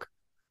that book.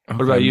 Okay.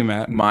 What about you,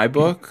 Matt? My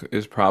book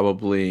is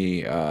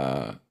probably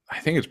I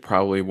think it's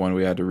probably one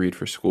we had to read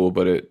for school,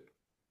 but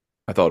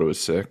I thought it was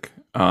sick.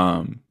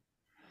 Anthem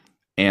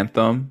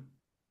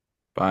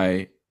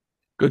by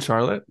Good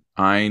Charlotte.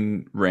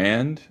 Ayn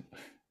Rand.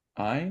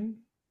 Ayn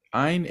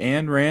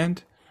and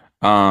Rand.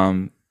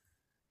 Ayn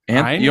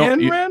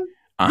and Rand?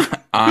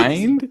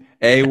 Ayn,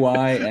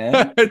 AYN.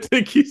 I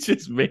think you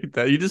just made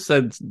that. You just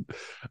said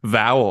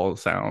vowel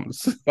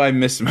sounds. By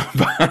Miss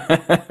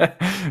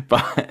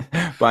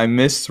by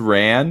Miss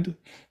Rand.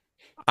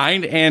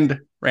 Ayn and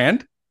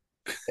Rand?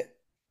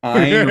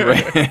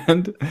 Ayn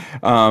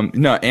Rand.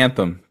 No,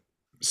 Anthem.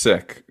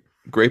 Sick.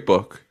 Great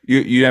book.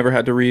 You never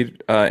had to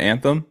read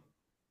Anthem?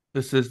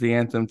 This is the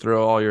anthem,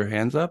 throw all your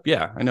hands up?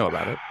 Yeah, I know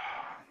about it.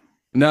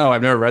 No,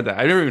 I've never read that.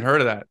 I've never even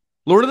heard of that.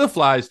 Lord of the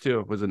Flies,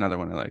 too, was another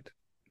one I liked.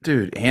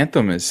 Dude,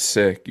 Anthem is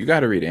sick. You got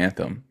to read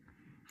Anthem.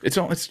 It's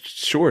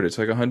short. It's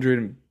like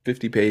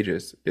 150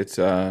 pages. It's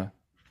dope.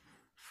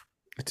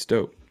 It's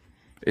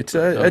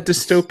a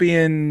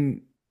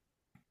dystopian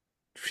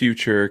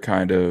future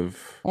kind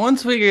of.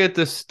 Once we get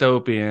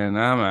dystopian,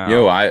 I'm out.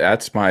 Yo,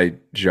 that's my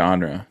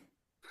genre.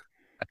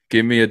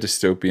 Give me a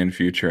dystopian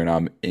future and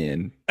I'm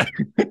in.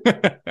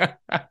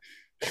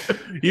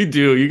 You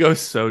do. You go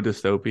so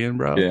dystopian,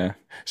 bro. Yeah.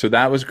 So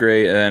that was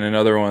great. And then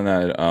another one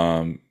that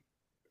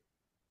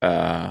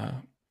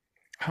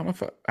how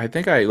much I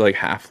think I like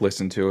half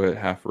listened to it,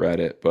 half read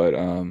it, but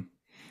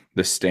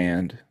The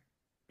Stand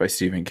by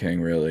Stephen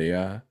King really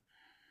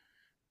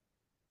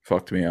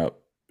fucked me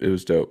up. It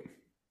was dope.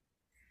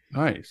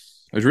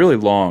 Nice. It was really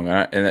long,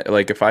 and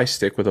like if I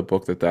stick with a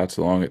book that's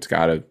long, it's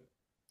gotta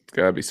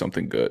be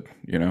something good,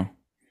 you know?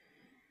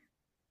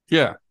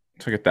 Yeah.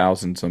 It's like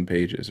 1,000 some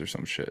pages or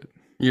some shit.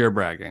 You're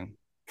bragging.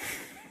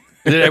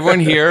 Did everyone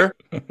hear?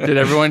 Did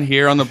everyone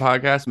hear on the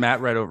podcast?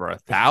 Matt read over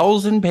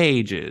 1,000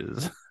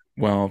 pages.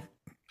 Well,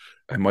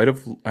 I might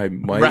have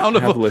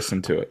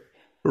listened to it.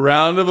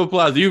 Round of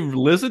applause. You've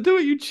listened to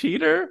it, you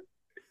cheater.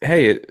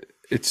 Hey,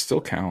 it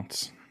still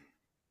counts.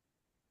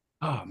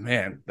 Oh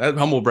man, that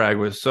humble brag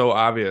was so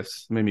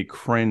obvious. It made me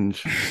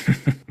cringe.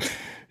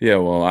 Yeah,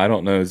 well, I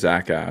don't know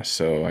Zach Ash,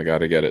 so I got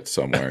to get it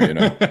somewhere, you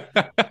know.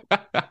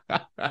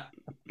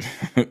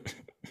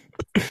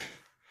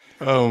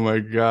 Oh my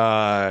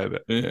god.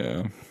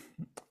 Yeah.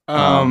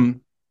 Oh,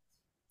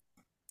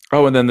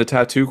 and then the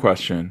tattoo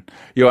question.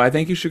 Yo, I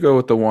think you should go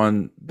with the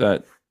one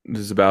that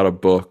is about a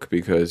book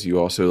because you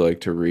also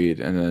like to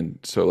read. And then,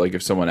 so like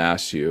if someone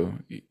asks you,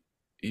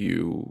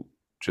 you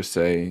just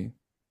say,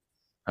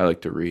 I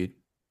like to read.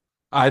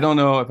 I don't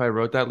know if I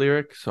wrote that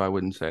lyric, so I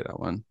wouldn't say that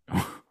one.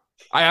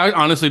 I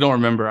honestly don't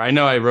remember. I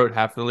know I wrote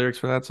half the lyrics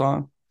for that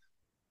song.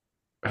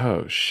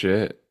 Oh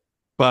shit,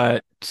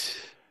 but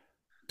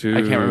I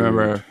can't dude.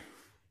 remember.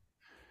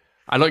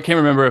 Can't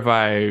remember if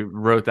I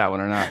wrote that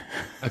one or not.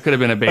 That could have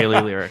been a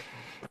Bailey lyric.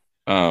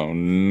 Oh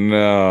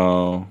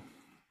no.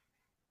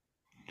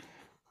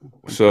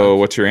 So That's,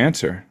 what's your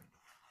answer?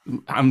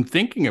 I'm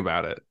thinking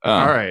about it.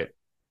 All Oh, right.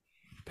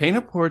 Paint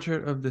a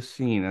portrait of the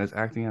scene as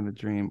acting out a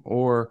dream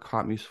or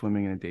caught me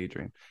swimming in a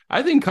daydream.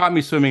 I think caught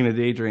me swimming in a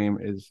daydream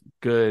is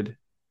good.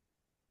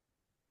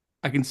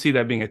 I can see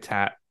that being a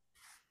tat.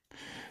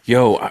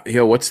 yo,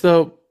 what's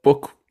the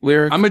book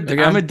lyric I'm a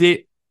again?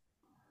 date.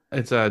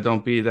 It's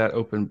don't be that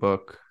open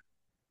book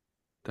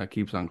that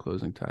keeps on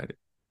closing tight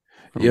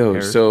from Yo,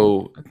 Paris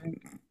Gold, so I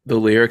think. the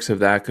lyrics of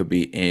that could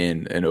be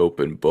in an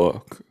open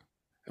book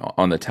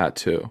on the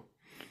tattoo.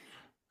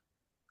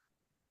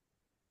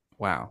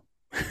 Wow.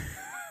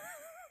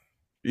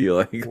 You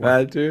like Wow.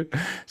 that, dude?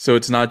 So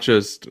it's not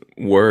just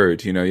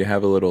words, you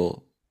have a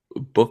little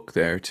book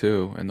there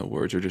too, and the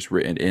words are just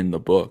written in the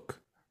book.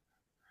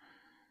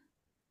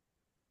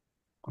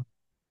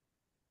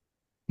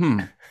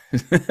 Hmm.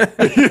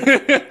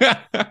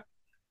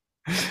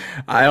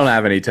 I don't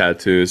have any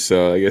tattoos,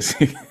 so I guess.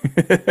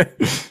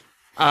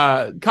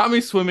 Caught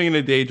me swimming in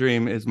a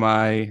daydream is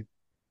my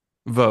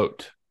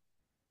vote.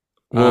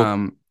 Well,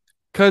 Um,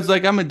 cause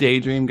like I'm a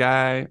daydream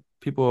guy.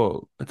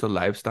 People, it's a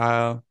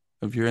lifestyle.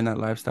 If you're in that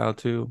lifestyle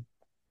too,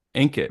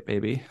 ink it,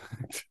 baby.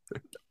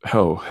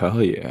 oh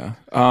hell yeah.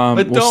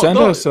 But Well, send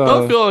us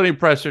don't feel any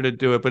pressure to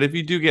do it. But if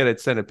you do get it,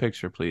 send a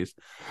picture, please.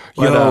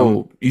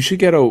 But you should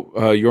get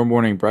a your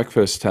morning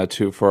breakfast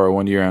tattoo for our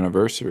 1 year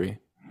anniversary.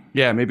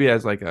 yeah, maybe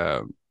as like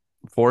a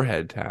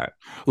forehead tat.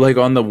 Like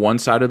on the one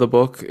side of the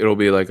book, it'll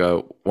be like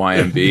a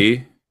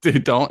YMB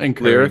Dude, don't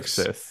encourage lyrics,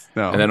 this.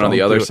 and No, then on the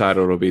don't other do it. side,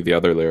 it'll be the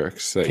other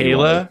lyrics that you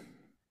wanted.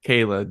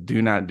 Kayla, Kayla,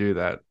 do not do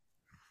that.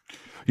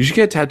 You should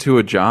get a tattoo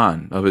of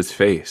John of his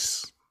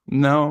face.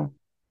 No,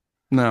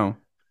 no.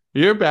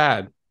 You're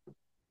bad.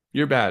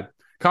 You're bad.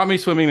 Caught me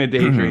swimming in a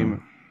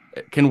daydream.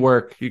 It can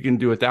work. You can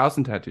do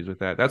 1,000 tattoos with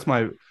that. That's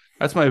my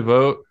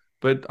vote.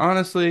 But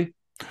honestly,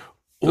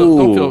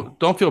 Ooh.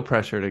 don't feel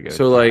pressure to get a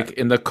So like tat.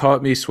 in the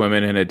caught me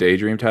swimming in a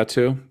daydream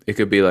tattoo, it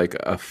could be like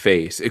a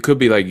face. It could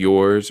be like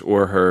yours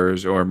or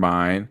hers or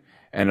mine,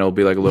 and it'll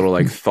be like a little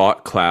like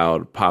thought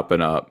cloud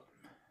popping up,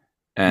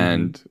 Hmm.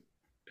 and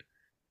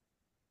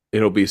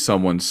it'll be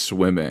someone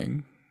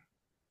swimming.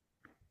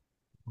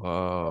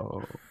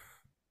 Whoa.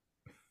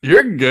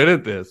 You're good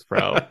at this,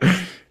 bro.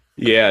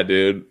 Yeah,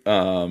 dude.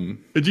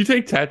 Did you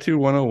take Tattoo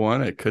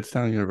 101 at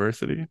Kutztown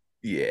University?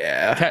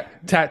 Yeah.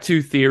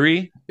 Tattoo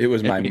theory? It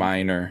was I my mean,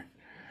 minor.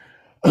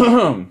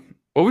 Well,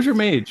 what was your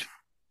mage?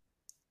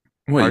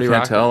 you Party can't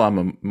Rocket. tell I'm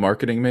a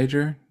marketing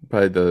major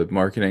by the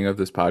marketing of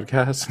this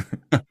podcast.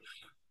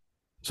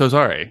 So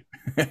sorry.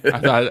 I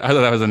thought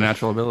that was a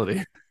natural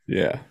ability.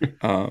 Yeah.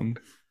 Um,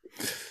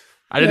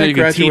 I didn't yeah, know I you could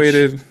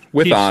graduated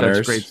with teach such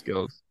great honors.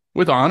 skills.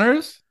 With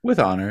honors? With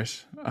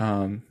honors.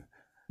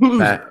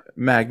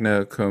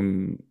 Magna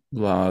cum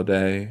laude,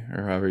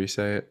 or however you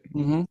say it.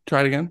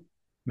 Try it again.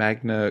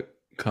 Magna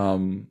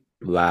cum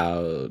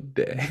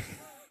laude.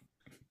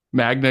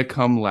 Magna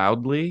cum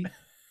loudly.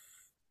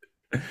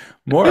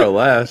 More or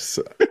less.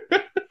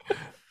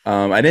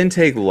 I didn't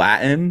take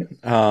Latin.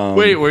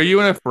 Wait, were you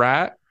in a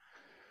frat?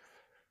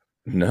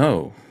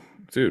 No,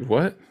 dude,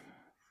 what?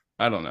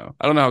 I don't know.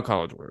 I don't know how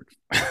college works.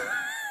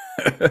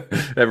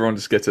 Everyone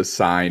just gets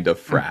assigned a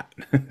frat.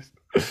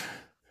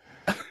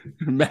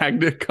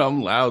 Magna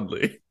cum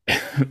loudly.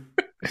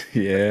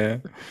 Yeah,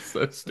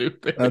 So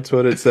stupid. that's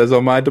what it says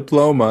on my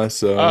diploma.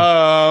 So,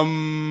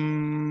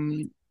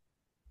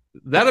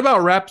 That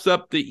about wraps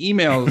up the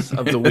emails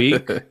of the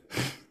week.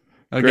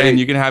 Again, great.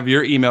 you can have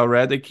your email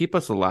read. They keep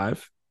us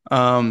alive. You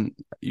can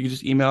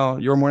just email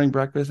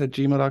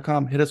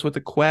yourmorningbreakfast@gmail.com. Hit us with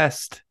a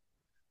quest.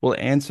 We'll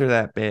answer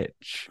that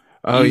bitch.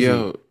 Oh, Easy.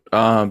 yo,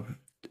 uh,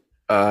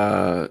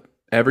 Mm,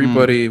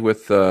 everybody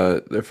with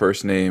their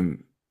first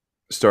name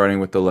starting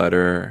with the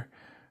letter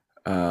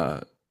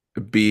uh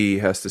B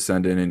has to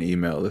send in an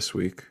email this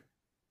week.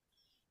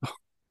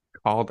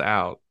 called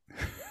out.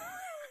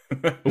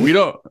 We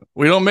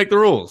don't make the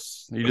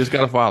rules. You just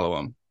gotta follow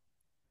them.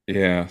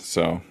 Yeah,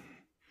 so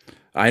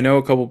I know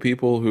a couple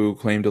people who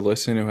claim to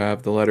listen who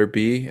have the letter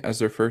B as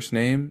their first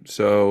name,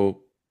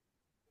 so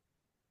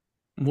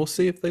we'll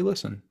see if they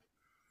listen.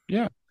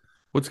 Yeah.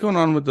 What's going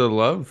on with the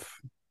love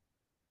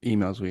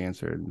emails we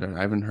answered? I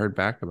haven't heard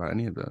back about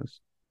any of those.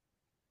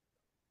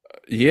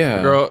 Yeah.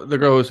 The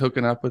girl was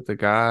hooking up with the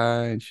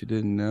guy and she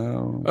didn't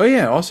know. Oh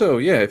yeah, also,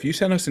 yeah, if you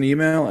send us an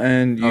email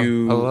and Oh,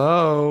 you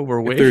hello,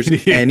 we're if there's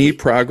waiting. any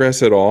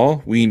progress at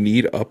all, we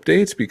need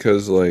updates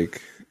because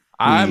like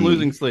I'm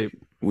losing we sleep.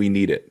 we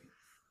need it.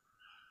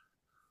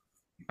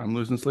 I'm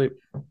losing sleep.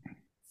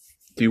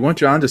 Do you want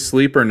John to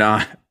sleep or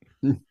not?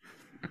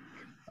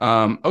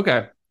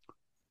 Okay.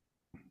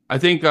 I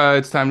think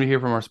it's time to hear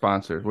from our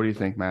sponsors. What do you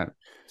think, Matt?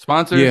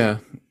 Sponsors, Yeah.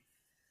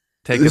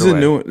 take it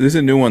away. This is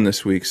a new one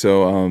this week,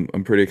 so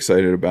I'm pretty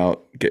excited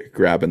about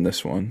grabbing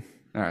this one.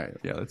 All right.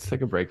 Yeah, let's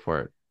take a break for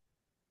it.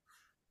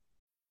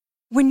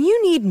 When you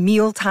need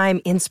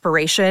mealtime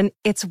inspiration,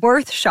 it's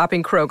worth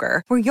shopping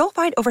Kroger, where you'll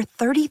find over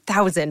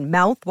 30,000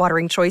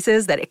 mouth-watering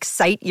choices that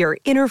excite your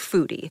inner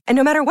foodie. And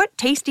no matter what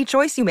tasty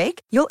choice you make,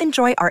 you'll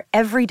enjoy our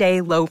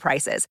everyday low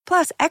prices,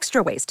 plus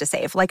extra ways to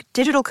save, like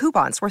digital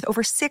coupons worth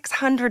over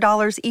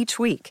 $600 each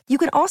week. You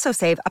can also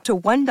save up to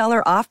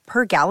 $1 off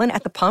per gallon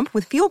at the pump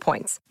with fuel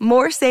points.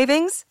 More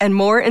savings and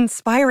more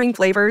inspiring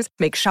flavors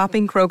make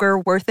shopping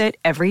Kroger worth it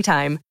every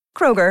time.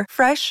 Kroger,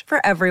 fresh for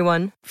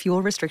everyone.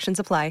 Fuel restrictions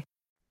apply.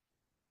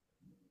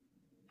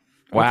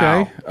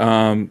 Wow.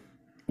 Okay.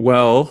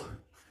 Well,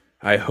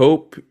 I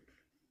hope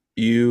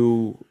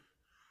you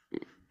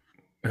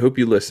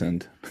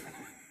listened.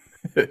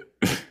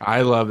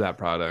 I love that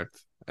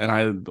product, and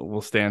I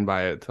will stand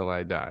by it till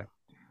I die.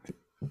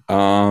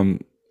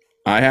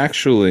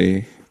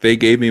 They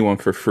gave me one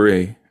for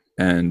free,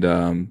 and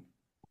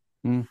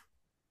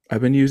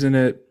I've been using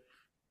it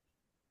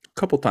a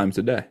couple times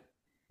a day.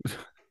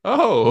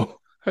 Oh,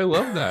 I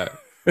love that.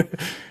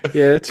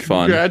 Yeah, it's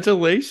fun.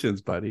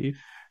 Congratulations, buddy.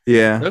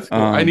 Yeah, That's cool.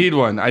 I need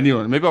one. Maybe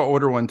I'll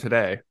order one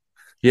today.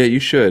 Yeah, you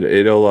should.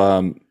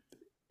 It'll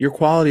your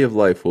quality of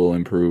life will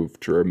improve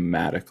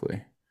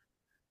dramatically.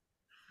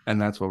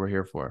 And that's what we're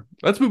here for.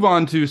 Let's move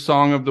on to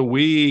Song of the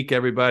Week,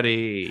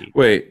 everybody.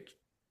 Wait,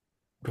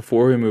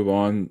 before we move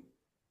on,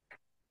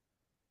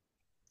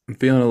 I'm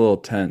feeling a little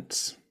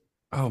tense.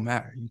 Oh,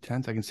 Matt, are you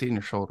tense? I can see it in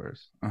your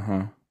shoulders.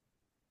 Uh-huh.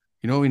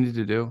 You know what we need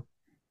to do?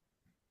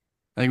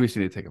 I think we just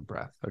need to take a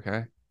breath,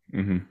 okay?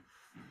 Mm-hmm.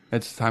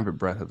 It's time for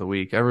Breath of the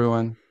Week.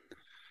 Everyone,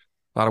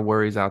 a lot of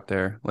worries out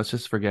there. Let's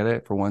just forget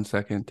it for 1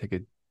 second. Take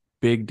a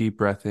big, deep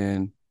breath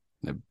in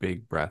and a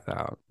big breath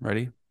out.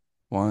 Ready?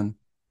 1,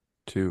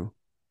 2,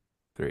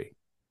 3.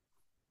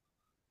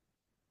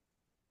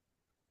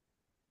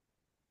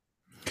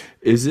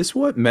 Is this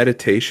what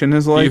meditation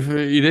is like?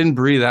 You didn't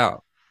breathe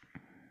out.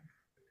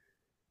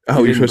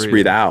 Oh, you're supposed to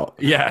breathe out.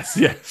 Yes.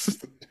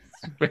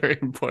 Very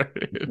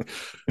important.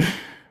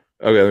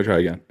 Okay, let me try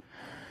again.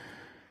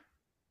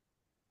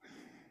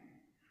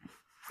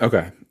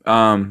 Okay.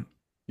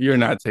 You're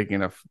not taking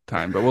enough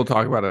time, but we'll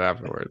talk about it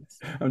afterwards.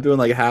 I'm doing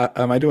like half.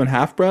 Am I doing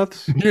half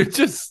breaths? You're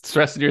just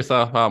stressing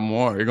yourself out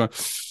more. You're going.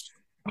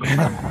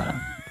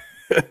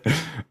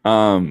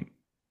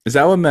 Is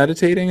that what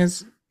meditating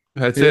is?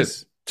 That's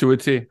it. To a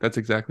T. That's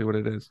exactly what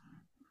it is.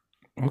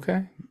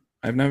 Okay.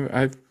 I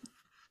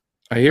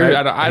hear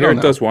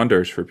it does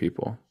wonders for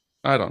people.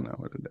 I don't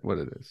know what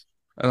it is.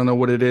 I don't know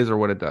what it is or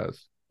what it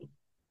does.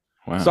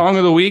 Wow. Song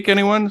of the week,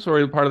 anyone? So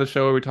we're part of the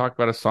show where we talk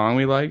about a song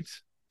we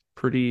liked.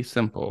 Pretty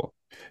simple.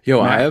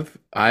 Yo, Matt.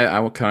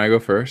 can I go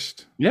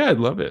first? Yeah, I'd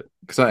love it.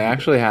 Because I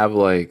actually have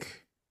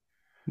like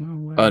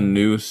a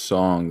new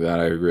song that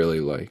I really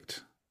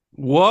liked.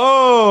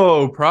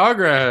 Whoa,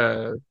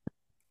 progress.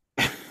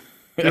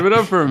 Give it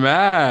up for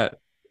Matt.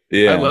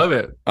 Yeah. I love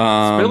it.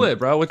 Spill it,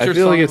 bro. What's your I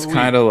feel song like of it's the week?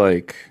 kind of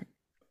like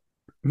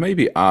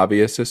maybe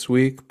obvious this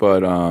week,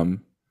 but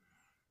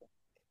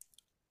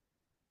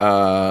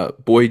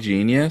Boy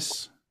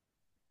Genius.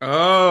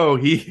 Oh,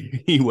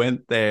 he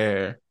went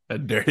there. A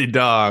dirty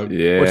dog.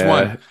 Yeah. Which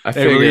one? I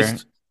They figure.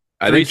 released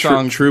I three think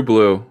songs. True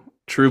Blue.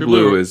 True True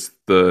Blue Blue. is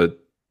the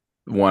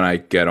one I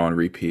get on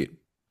repeat.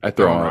 I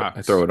throw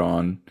rocks. it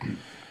on.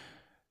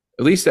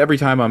 At least every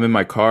time I'm in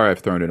my car,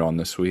 I've thrown it on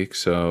this week,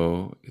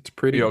 so it's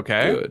pretty You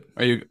okay? good.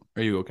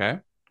 Are you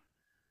okay?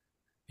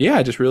 Yeah,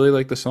 I just really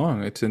like the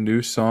song. It's a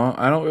new song.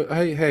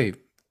 Hey,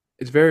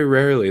 it's very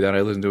rarely that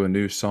I listen to a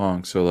new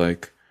song, so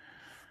like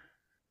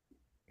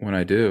when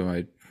I do,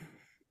 I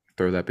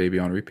throw that baby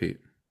on repeat.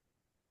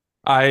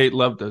 I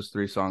love those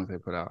 3 songs they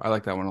put out. I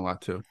like that one a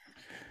lot too.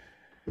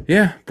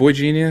 Yeah, Boy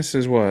Genius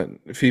is what?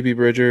 Phoebe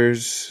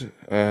Bridgers,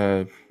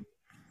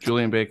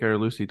 Julian Baker,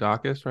 Lucy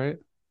Dacus, right?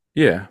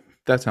 yeah,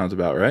 that sounds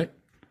about right.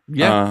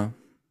 Yeah.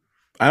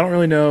 I don't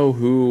really know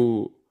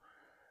who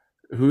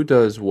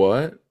does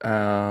what.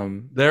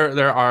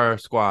 They're our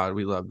squad.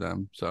 We love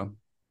them. So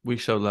we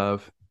show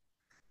love.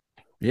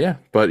 Yeah,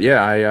 but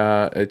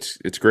yeah,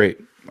 it's great.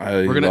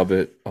 I love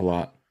it a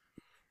lot.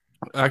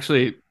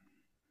 Actually,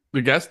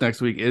 the guest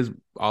next week is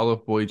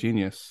Olive Boy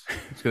Genius.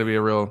 It's gonna be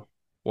a real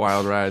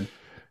wild ride.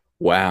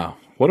 Wow,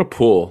 what a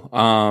pull.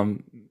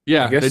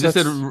 Yeah, I guess they just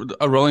did that's-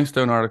 a Rolling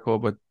Stone article,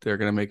 but they're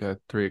gonna make a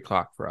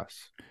 3:00 for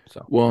us.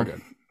 So Well, we're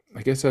good.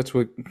 I guess that's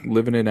what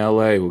living in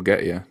LA will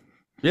get you.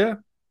 Yeah.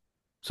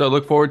 So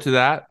look forward to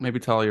that. Maybe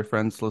tell all your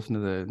friends to listen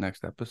to the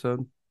next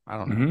episode. I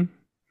don't know.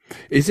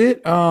 Is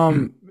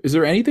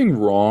there anything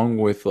wrong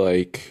with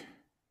like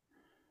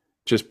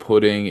just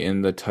putting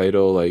in the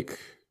title like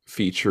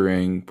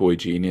featuring Boy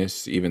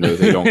Genius even though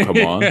they don't come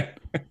on?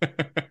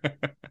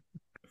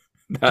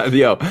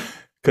 Yo,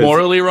 'cause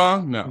Morally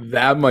wrong? No.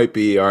 that might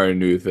be our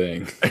new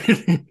thing.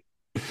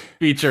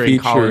 Featuring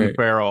Colin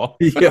Farrell.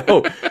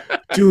 Yo,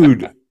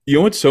 dude, you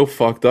know what's so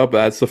fucked up?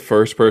 That's the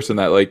first person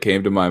that like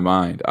came to my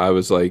mind. I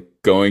was like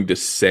going to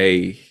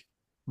say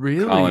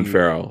Really? Colin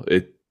Farrell.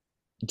 It's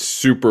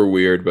super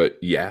weird, but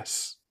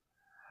yes.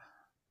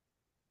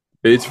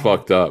 It's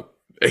fucked up.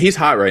 He's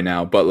hot right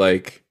now, but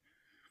like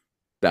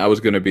that was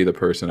gonna be the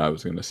person I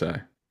was gonna say.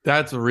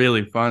 That's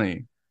really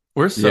funny.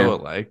 We're so Yeah.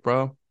 alike,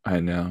 bro. I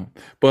know,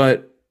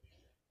 but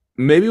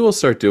maybe we'll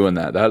start doing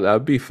that.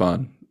 That'd be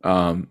fun.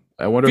 I wonder if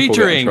we'll get in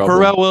Featuring trouble.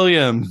 Pharrell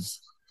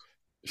Williams.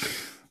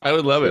 I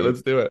would love it. Dude.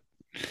 Let's do it.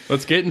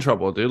 Let's get in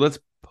trouble, dude. Let's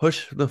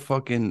push the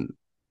fucking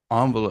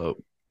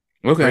envelope.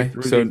 Okay, Break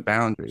through these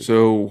boundaries.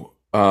 so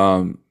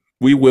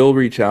we will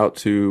reach out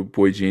to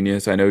Boy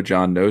Genius. I know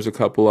John knows a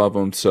couple of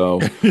them, so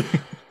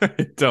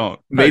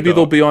maybe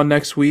they'll be on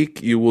next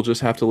week. You will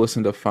just have to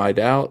listen to find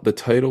out. The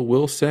title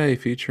will say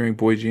featuring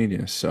Boy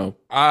Genius. So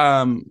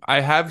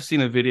I have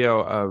seen a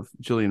video of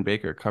Julian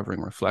Baker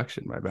covering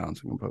Reflection by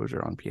Balance and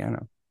Composure on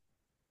piano.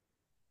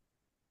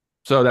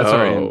 So that's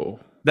our in.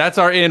 That's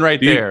our in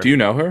right there. Do you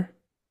know her?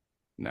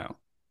 No,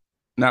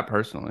 not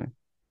personally.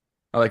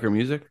 I like her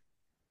music.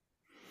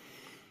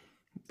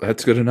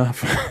 That's good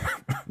enough.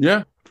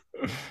 Yeah.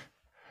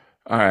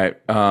 All right.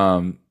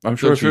 I'm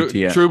sure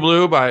True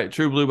Blue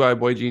by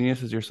Boy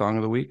Genius is your song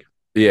of the week.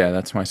 Yeah,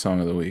 that's my song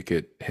of the week.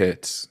 It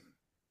hits.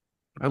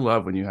 I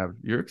love when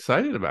you're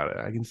excited about it.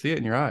 I can see it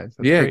in your eyes.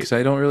 That's yeah, because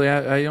I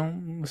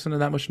don't listen to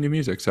that much new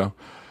music. So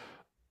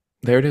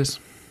there it is.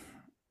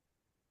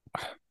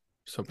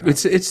 So bad.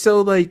 It's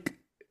still like,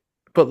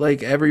 but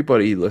like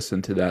everybody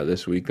listened to that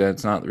this week.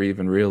 That's not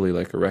even really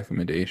like a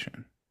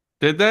recommendation.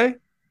 Did they?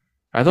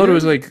 I thought it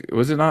was like,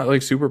 was it not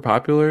like super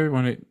popular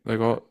when it like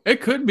all? It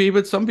could be,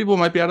 but some people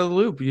might be out of the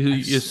loop.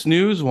 You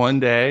snooze one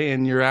day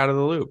and you're out of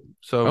the loop.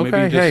 So Okay,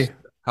 maybe just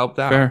helped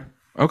out. Fair.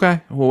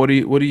 Okay. Well, what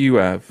do you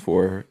have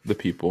for the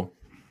people?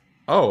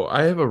 Oh,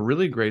 I have a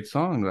really great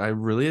song that I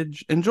really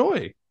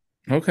enjoy.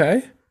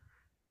 Okay.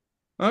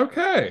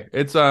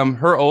 It's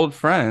Her Old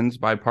Friends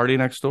by Party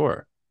Next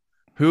Door,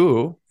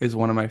 who is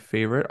one of my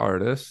favorite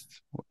artists.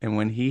 And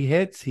when he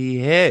hits, he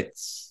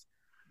hits.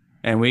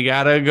 And we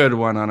got a good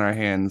one on our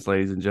hands,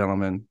 ladies and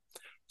gentlemen.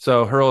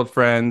 So Her Old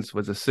Friends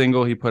was a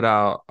single he put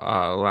out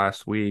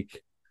last week.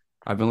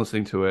 I've been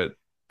listening to it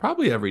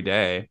probably every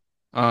day.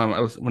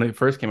 When it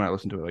first came out, I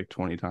listened to it like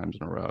 20 times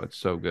in a row. It's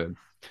so good.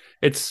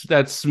 It's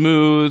that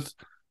smooth,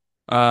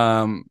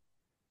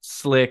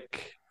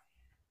 slick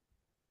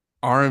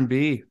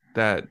R&B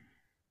that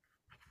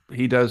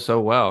he does so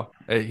well.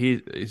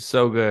 He's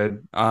so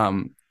good.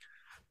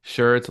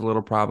 Sure, it's a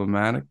little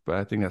problematic, but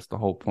I think that's the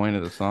whole point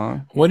of the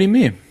song. What do you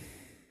mean?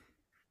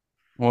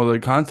 Well, the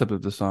concept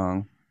of the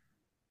song,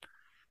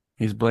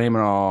 he's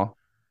blaming all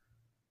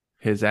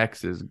his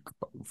ex's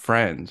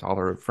friends, all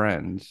her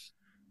friends,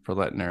 for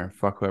letting her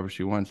fuck whoever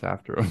she wants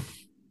after him,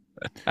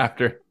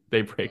 after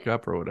they break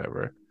up or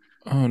whatever.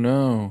 Oh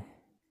no.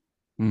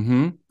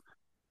 Mm-hmm.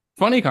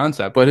 Funny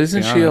concept. But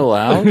isn't she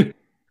allowed?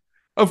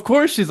 Of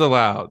course she's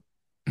allowed.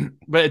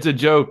 But it's a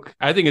joke.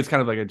 I think it's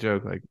kind of like a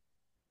joke,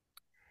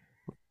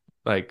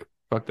 like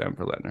fuck them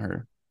for letting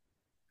her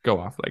go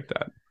off like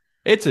that.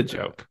 It's a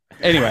joke.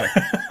 Anyway.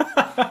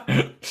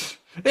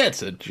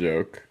 It's a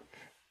joke.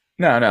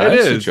 No, it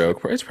it's is a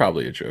joke. It's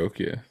probably a joke,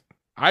 yeah.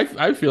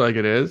 I feel like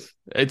it is.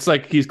 It's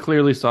like he's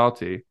clearly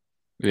salty.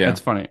 Yeah.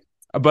 It's funny.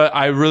 But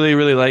I really,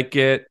 really like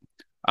it.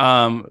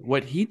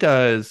 What he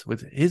does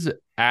with his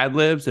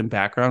ad-libs and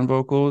background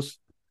vocals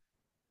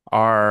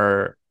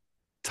are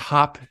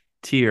top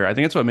tier. I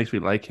think that's what makes me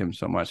like him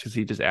so much, because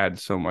he just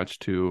adds so much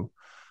to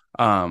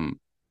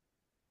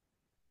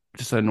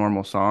just a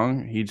normal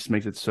song. He just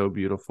makes it so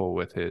beautiful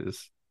with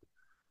his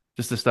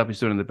just the stuff he's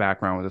doing in the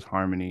background with his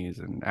harmonies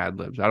and ad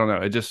libs. I don't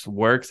know. It just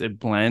works. It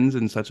blends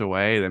in such a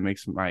way that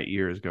makes my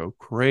ears go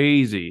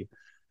crazy.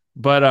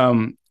 But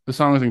the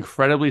song is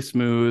incredibly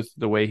smooth.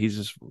 The way he's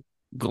just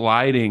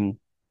gliding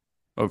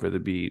over the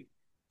beat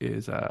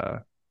is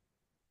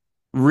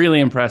really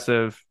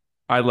impressive.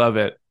 I love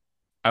it.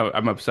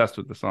 I'm obsessed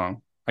with the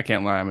song. I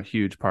can't lie. I'm a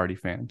huge Party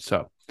fan.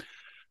 So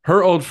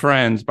Her Old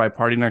Friends by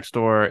Party Next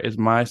Door is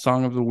my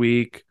song of the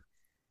week.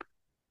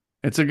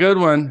 It's a good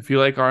one. If you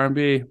like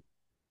R&B,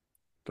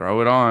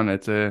 throw it on.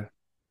 It's a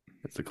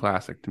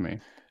classic to me.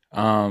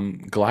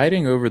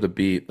 Gliding over the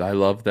beat. I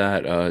love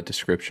that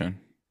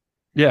description.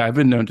 Yeah, I've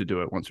been known to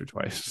do it once or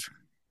twice.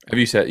 Have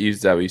you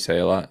used that what you say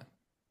a lot? Do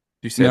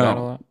you say that a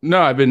lot?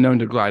 No, I've been known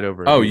to glide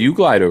over. Oh, you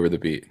glide over the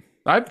beat.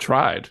 I've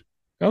tried.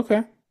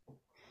 Okay.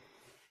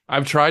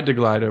 I've tried to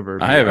glide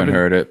over. I haven't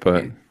heard it,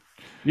 but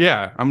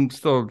yeah, I'm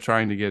still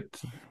trying to get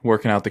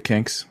working out the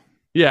kinks.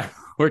 Yeah,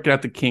 working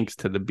out the kinks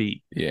to the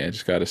beat. Yeah,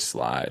 just got to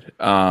slide.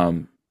 Yeah,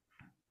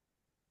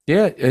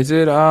 is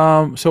it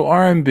so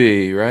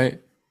R&B, right?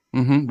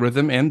 Mm-hmm.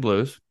 Rhythm and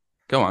blues.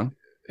 Go on.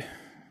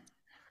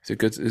 Is it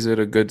good? Is it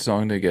a good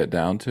song to get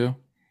down to?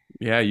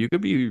 Yeah, you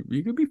could be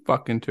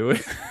fucking to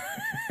it.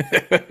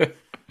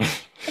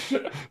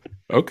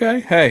 Okay,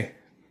 hey,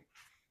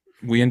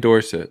 we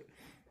endorse it.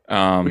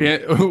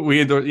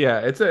 We endorse. Yeah,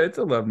 it's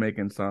a love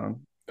making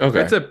song.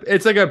 Okay,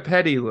 it's like a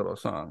petty little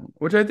song,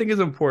 which I think is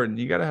important.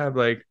 You got to have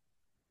like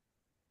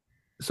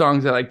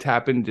songs that like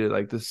tap into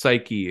like the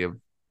psyche of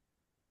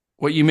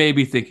what you may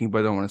be thinking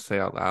but don't want to say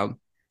out loud.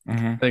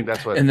 Mm-hmm. I think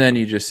that's what. And then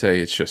you just say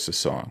it's just a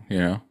song, you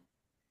know?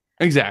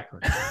 Exactly.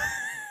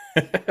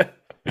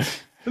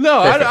 No,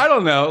 I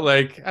don't know.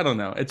 Like, I don't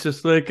know. It's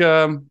just like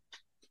it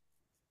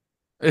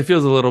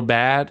feels a little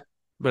bad,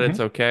 but it's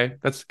okay.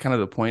 That's kind of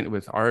the point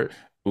with art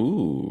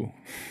Ooh.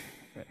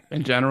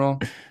 in general,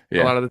 a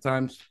Yeah. lot of the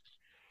times.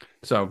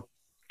 So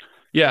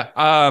yeah,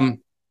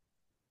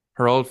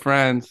 her old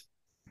friends.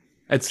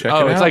 It's Check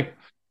it it's out. like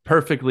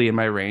perfectly in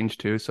my range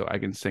too, so I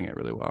can sing it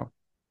really well.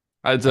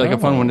 It's like a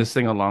fun one to Oh.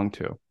 sing along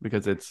to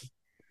because it's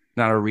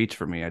not a reach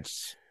for me.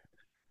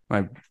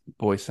 My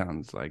voice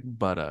sounds like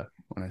butter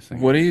when I sing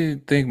What it. do you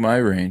think my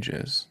range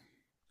is?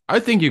 I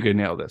think you could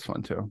nail this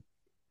one too.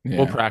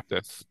 We'll Yeah.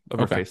 practice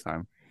over Okay.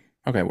 FaceTime.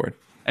 Okay, word.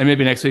 And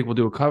maybe next week we'll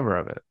do a cover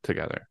of it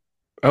together.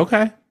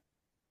 Okay.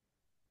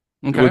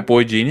 Okay. With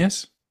Boy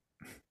Genius?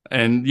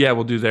 And yeah,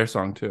 we'll do their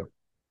song too.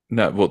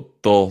 No, well,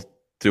 they'll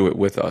do it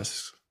with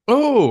us,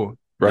 Oh,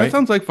 that right?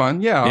 sounds like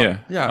fun. Yeah. Yeah.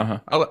 Yeah.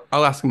 Uh-huh.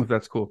 I'll ask them if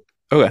that's cool.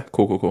 Okay,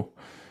 cool.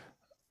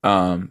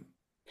 Um,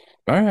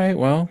 all right,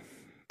 well,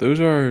 those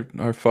are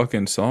our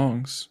fucking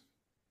songs.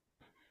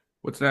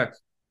 What's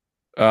next?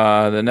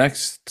 The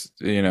next,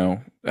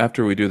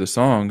 after we do the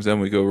songs, then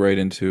we go right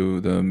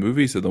into the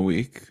movies of the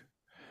week,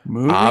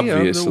 Movie of the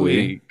obviously.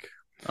 week.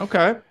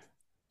 Okay.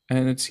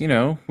 And it's,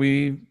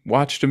 we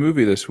watched a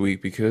movie this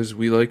week because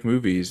we like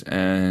movies,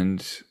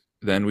 and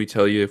then we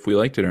tell you if we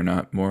liked it or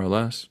not, more or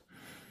less.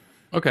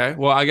 Okay.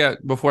 Well,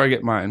 before I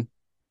get mine,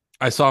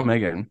 I saw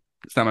Megan.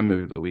 It's not my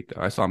movie of the week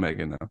though. I saw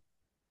Megan though.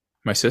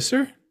 My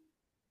sister?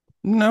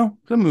 No,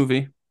 the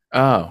movie.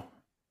 Oh,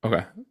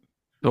 okay.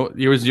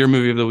 It was your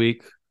movie of the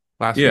week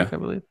last Yeah, week, I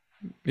believe.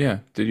 yeah.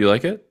 Did you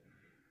like it?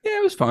 Yeah,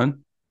 it was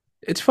fun.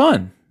 It's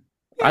fun.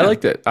 I Yeah.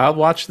 liked it. I'll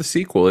watch the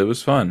sequel. It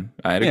was fun.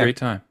 I had a Yeah, great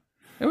time.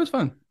 it was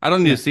fun. I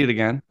don't need Yeah. to see it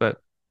again,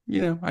 but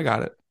I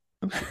got it.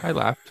 I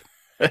laughed.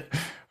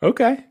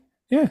 Okay.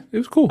 Yeah, it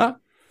was cool. Yeah,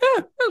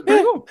 that was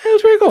Yeah, pretty it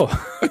was pretty cool.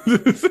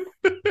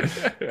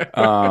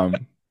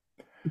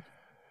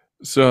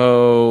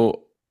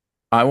 So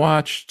I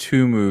watched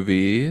two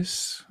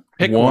movies.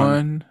 Pick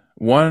one.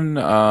 One,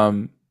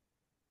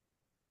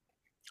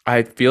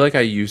 I feel like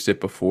I used it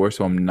before,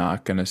 so I'm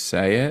not gonna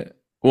say it.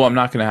 Well, I'm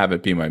not gonna have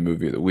it be my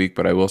movie of the week,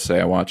 but I will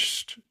say I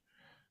watched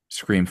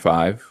Scream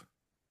 5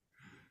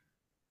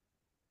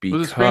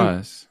 Was it Scream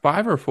because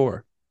 5 or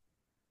 4?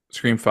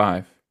 Scream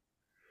 5,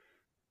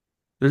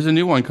 There's a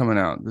new one coming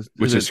out.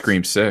 which is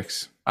Scream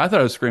 6. I thought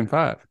it was Scream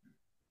 5.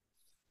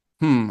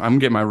 I'm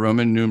getting my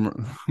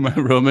my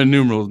Roman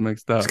numerals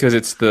mixed It's up. because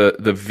it's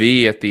the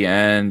V at the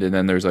end, and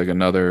then there's like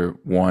another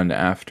one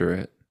after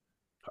it.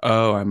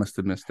 Oh, I must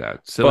have missed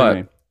that. Silly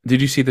me. But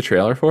did you see the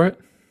trailer for it?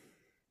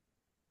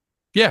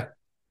 Yeah,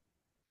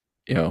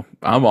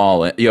 I'm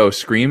all in.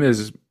 Scream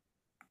is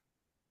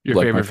your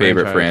like favorite my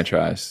favorite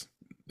franchise.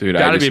 Dude,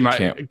 I just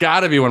can't.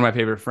 Gotta be one of my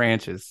favorite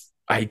franchises.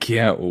 I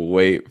can't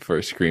wait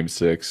for Scream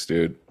 6,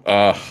 dude.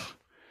 Ugh.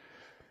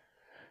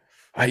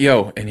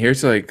 And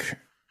here's like,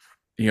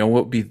 what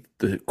would be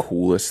the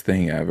coolest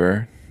thing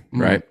ever,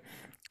 right?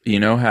 You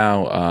know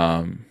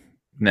how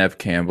Nev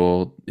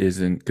Campbell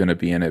isn't gonna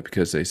be in it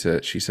because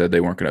she said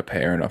they weren't gonna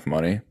pay her enough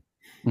money.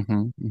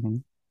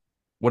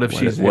 What if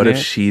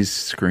she's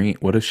Scream?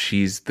 What if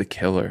she's the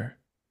killer?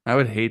 I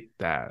would hate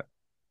that.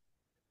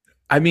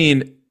 I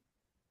mean,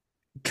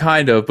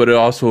 kind of, but it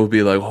also would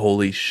be like,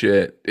 holy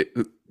shit.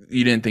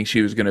 You didn't think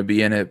she was going to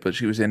be in it, but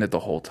she was in it the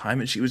whole time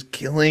and she was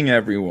killing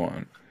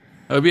everyone.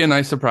 It would be a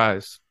nice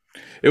surprise.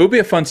 It would be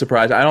a fun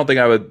surprise. I don't think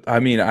I would. I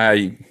mean,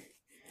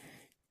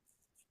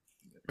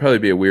 probably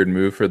be a weird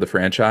move for the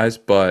franchise,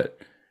 but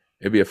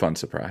it'd be a fun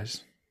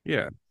surprise.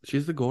 Yeah,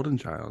 she's the golden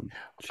child.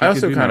 I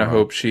also kind of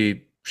hope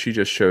she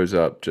just shows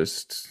up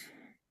just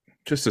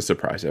to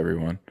surprise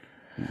everyone.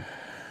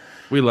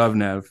 We love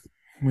Nev.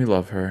 We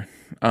love her.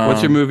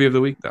 What's your movie of the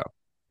week, though?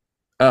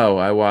 Oh,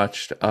 I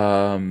watched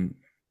Murder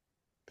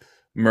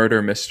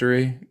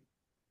Mystery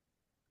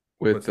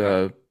with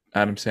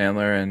Adam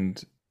Sandler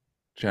and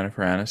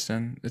Jennifer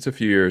Aniston. It's a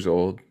few years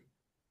old.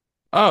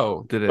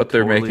 Oh, did it? But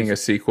they're making a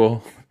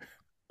sequel,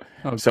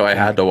 so I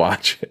had to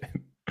watch it.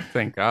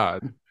 Thank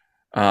God.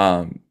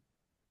 I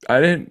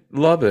didn't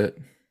love it.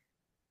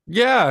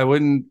 Yeah, I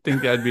wouldn't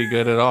think that'd be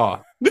good at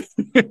all.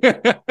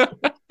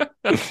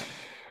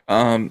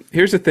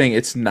 Here's the thing: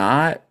 it's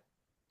not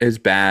as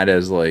bad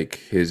as like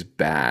his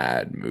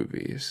bad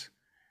movies.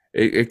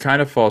 It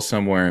kind of falls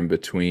somewhere in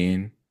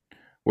between,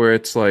 where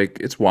it's like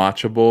it's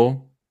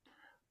watchable.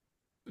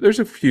 There's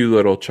a few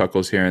little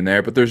chuckles here and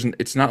there, but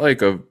it's not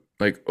like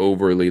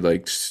overly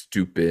like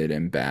stupid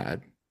and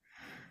bad.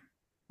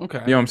 Okay.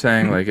 You know what I'm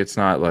saying? Like it's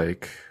not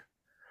like,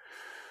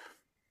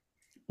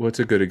 what's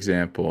a good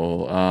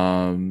example?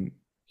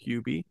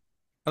 Hubie.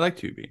 I like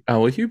Hubie. Oh,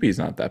 well, Hubie's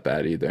not that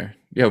bad either.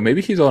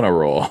 Maybe he's on a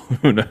roll.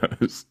 Who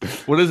knows?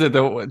 What is it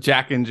though?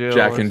 Jack and Jill.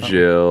 Jack and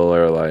Jill,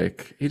 or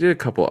like he did a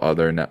couple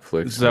other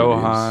Netflix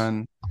Zohan,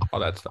 movies. all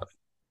that stuff.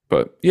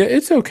 But yeah,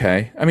 it's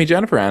okay. I mean,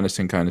 Jennifer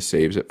Aniston kind of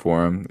saves it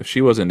for him. If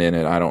she wasn't in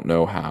it, I don't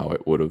know how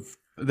it would have.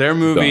 Their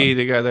movie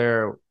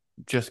together,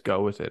 Just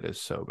Go With It, is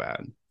so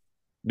bad.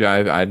 Yeah,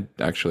 I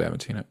actually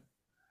haven't seen it.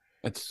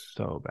 It's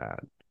so bad.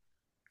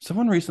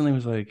 Someone recently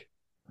was like,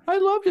 "I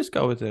love Just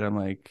Go With It." I'm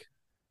like,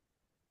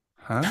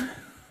 huh?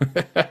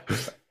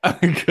 I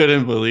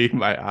couldn't believe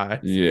my eyes,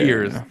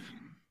 ears.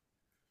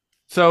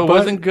 So it But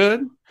wasn't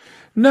good.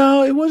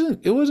 no, it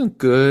wasn't. It wasn't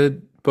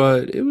good,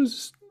 but it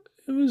was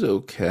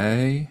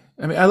okay.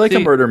 I mean, I like a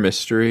See, murder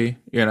mystery,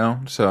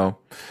 so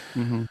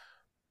mhm.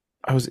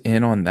 I was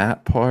in on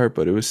that part,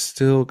 but it was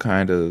still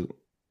kind of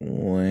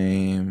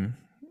lame.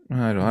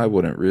 I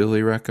wouldn't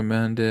really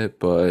recommend it,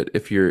 but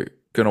if you're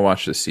gonna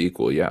watch the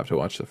sequel, you have to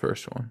watch the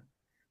first one.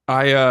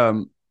 I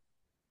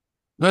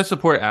I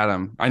support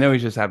Adam. I know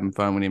he's just having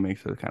fun when he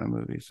makes those kind of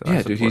movies, so I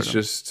Yeah, dude, support him.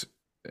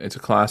 it's a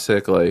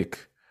classic.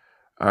 Like,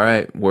 all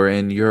right, we're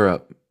in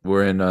Europe,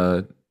 we're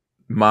in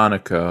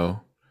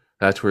Monaco.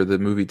 That's where the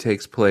movie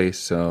takes place,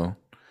 so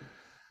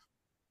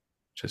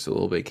just a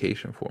little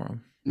vacation for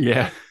him.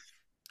 Yeah.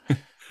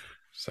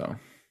 So,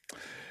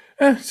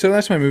 so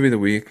that's my movie of the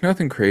week.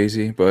 Nothing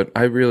crazy, but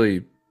I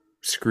really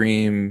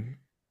Scream.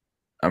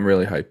 I'm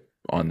really hyped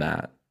on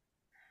that.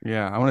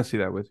 Yeah, I want to see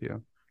that with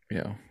you.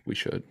 Yeah, we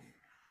should.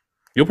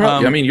 You'll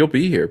probably, I Um, mean, you'll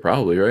be here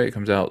probably, right? It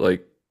comes out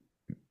like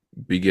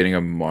beginning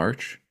of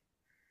March.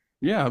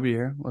 yeah, I'll be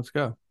here. Let's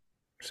go.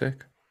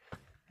 Sick.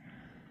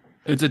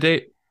 It's a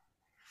date.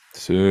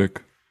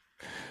 Sick.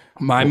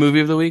 My Well,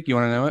 movie of the week. You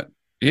want to know it?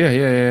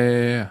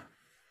 yeah.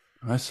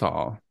 I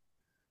saw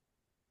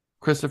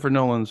Christopher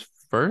Nolan's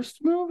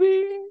first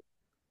movie,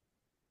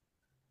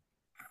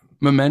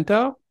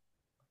 Memento.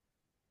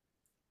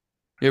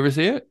 You ever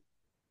see it?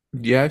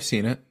 Yeah, I've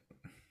seen it.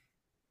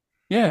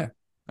 Yeah,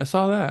 I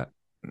saw that.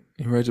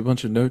 He writes a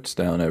bunch of notes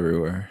down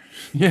everywhere.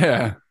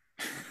 Yeah,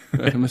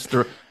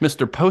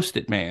 Mr.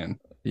 Post-it Man.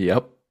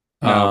 Yep.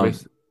 No,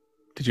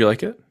 Did you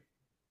like it?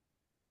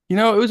 it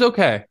was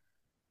okay.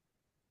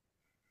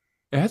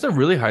 It has a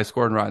really high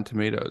score on Rotten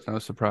Tomatoes. I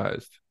was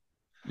surprised.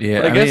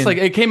 Yeah, But I I guess like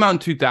mean, it came out in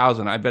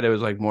 2000. I bet it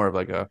was like more of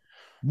like a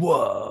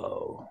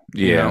whoa.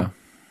 yeah.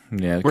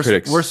 Yeah, the We're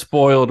critics.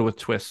 spoiled with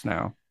twists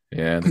now.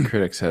 Yeah, the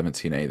critics haven't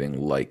seen anything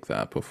like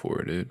that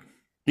before, dude.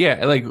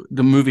 Yeah, like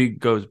the movie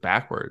goes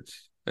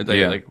backwards. It's like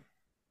Yeah. like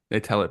they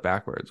tell it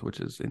backwards, which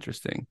is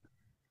interesting.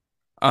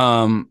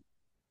 Um,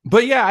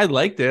 but yeah, I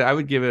liked it. I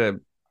would give it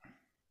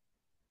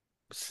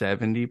a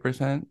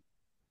 70%,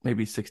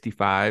 maybe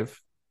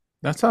 65.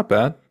 That's not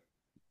bad.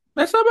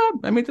 That's not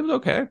bad. I mean, it was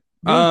okay.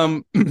 Yeah.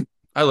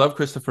 I love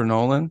Christopher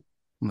Nolan.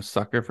 I'm a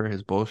sucker for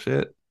his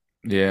bullshit.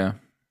 Yeah.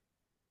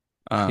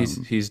 Um,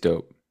 He's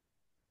dope.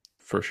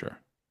 For sure.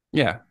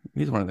 yeah,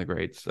 he's one of the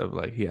greats of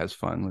like he has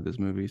fun with his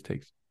movies,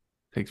 takes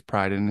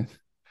pride in it.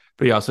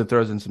 But he also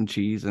throws in some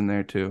cheese in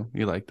there too.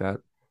 You like that?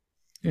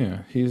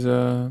 Yeah, he's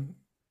I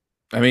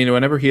mean,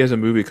 whenever he has a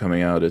movie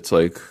coming out, it's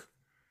like,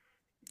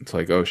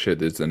 oh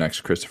shit, it's the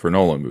next Christopher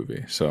Nolan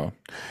movie. So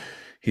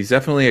he's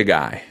definitely a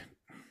guy.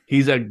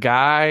 He's a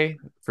guy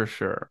for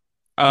sure.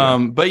 Yeah.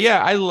 But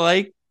yeah, I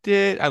liked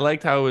it. I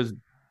liked how it was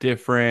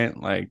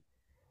different, like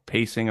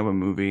pacing of a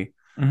movie.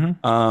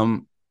 Mm-hmm.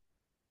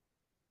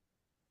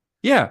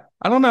 Yeah,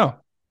 I don't know.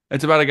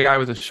 It's about a guy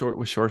with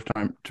short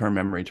term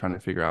memory trying to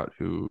figure out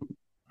who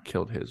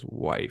killed his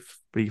wife,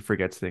 but he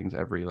forgets things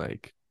every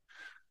like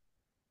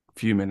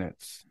few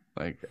minutes,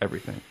 like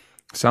everything.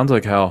 Sounds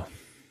like hell.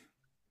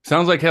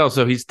 Sounds like hell.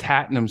 So he's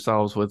tatting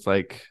himself with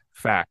like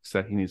facts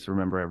that he needs to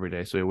remember every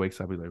day. So he wakes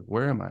up, he's like,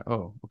 "Where am I?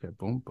 Oh, okay,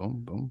 boom,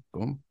 boom, boom,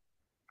 boom."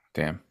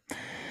 Damn.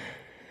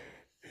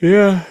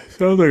 Yeah,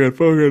 sounds like a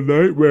fucking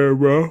nightmare,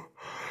 bro.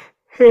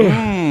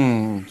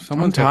 I'm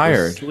Someone's got the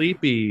tired.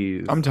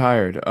 sleepies. I'm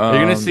tired. Are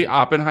you gonna see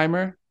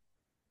Oppenheimer?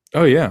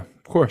 Oh yeah,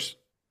 of course.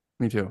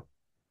 Me too.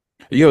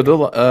 Yo,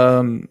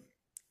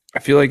 I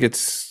feel like it's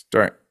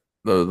start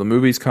the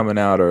movies coming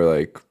out are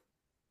like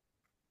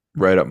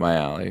right up my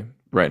alley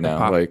right They're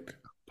now. Like,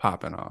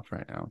 popping off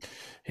right now.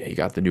 yeah, you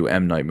got the new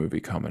M Night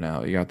movie coming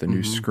out. You got the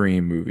new Mhm.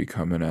 Scream movie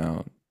coming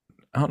out.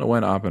 I don't know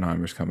when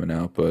Oppenheimer's coming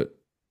out, but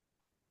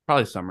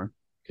Probably summer.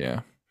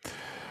 yeah,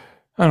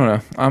 I don't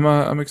know.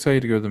 I'm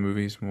excited to go to the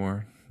movies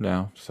more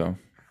now, so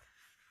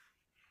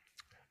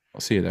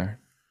I'll see you there.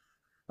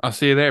 I'll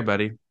see you there,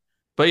 buddy.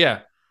 But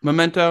yeah,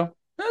 Memento.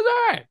 That's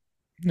all right.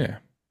 Yeah,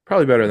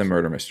 probably better than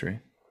Murder Mystery.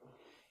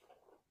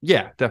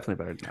 Yeah, definitely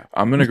better than that.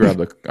 I'm gonna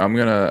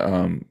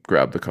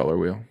grab the color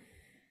wheel.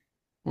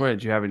 What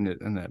did you have in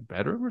that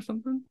bedroom or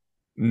something?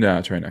 No,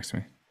 it's right next to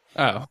me.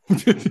 Oh,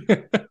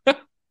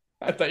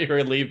 I thought you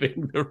were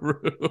leaving the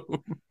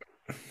room.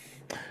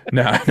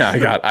 No,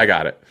 I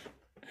got it.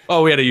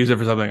 Oh, we had to use it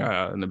for something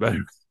in the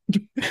bedroom.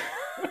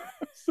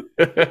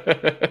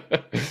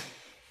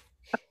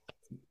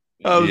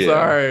 I'm Yeah.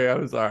 sorry.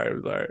 I'm sorry.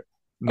 I'm sorry.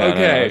 No,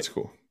 Okay. it's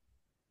cool.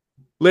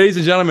 Ladies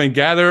and gentlemen,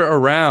 gather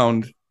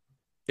around.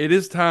 It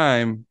is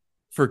time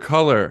for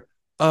color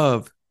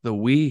of the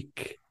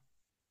week.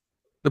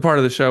 The part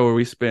of the show where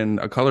we spin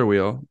a color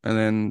wheel and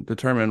then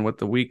determine what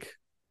the week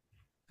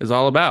is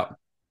all about.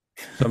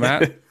 So,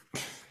 Matt,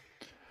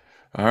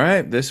 All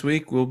right, this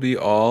week will be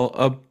all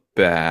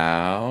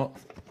about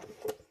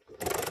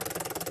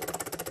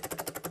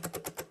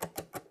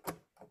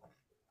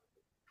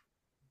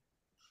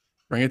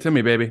bring it to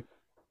me, baby.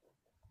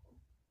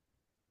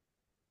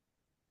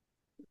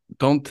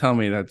 Don't tell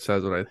me that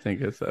says what I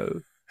think it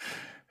says.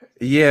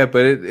 yeah,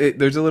 but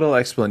there's a little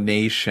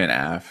explanation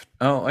after.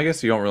 Oh, I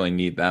guess you don't really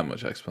need that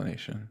much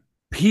explanation.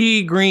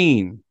 pea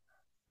green.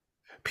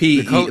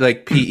 P The color-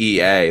 like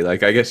PEA.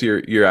 Like I guess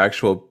your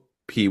actual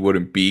P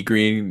wouldn't be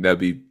green. That'd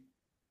be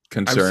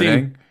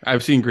concerning.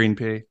 I've seen green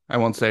pea. I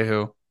won't say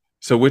who.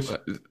 So which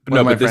But one no,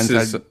 of my but this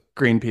friends is had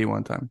green pea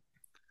one time.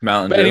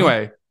 Mountain But Dew.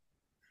 anyway,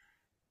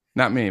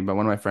 not me, but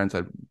one of my friends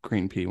had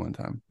green pea one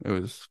time. It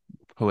was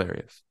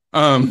hilarious.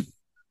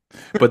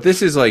 But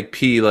this is like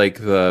pea, like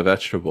the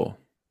vegetable.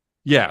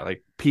 Yeah,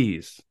 like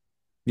peas.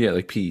 Yeah,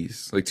 like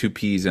peas, like two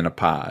peas in a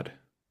pod.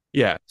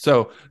 Yeah.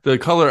 So the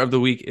color of the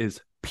week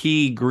is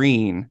pea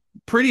green.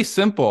 Pretty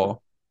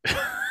simple.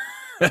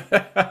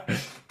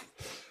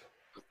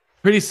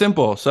 Pretty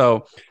simple.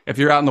 So if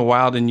you're out in the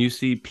wild and you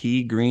see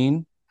pea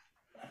green,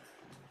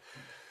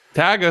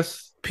 tag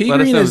us. Pea Let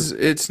us green know. is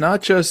it's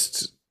not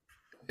just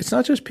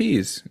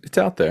peas. It's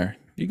out there.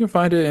 You can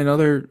find it in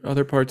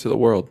other parts of the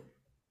world.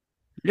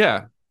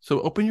 Yeah. So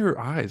open your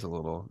eyes a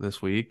little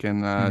this week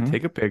and Mhm.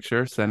 take a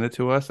picture, send it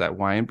to us at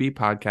YMB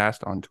Podcast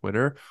on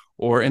Twitter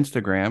or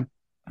Instagram.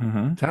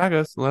 Mm-hmm. Tag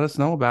us, let us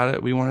know about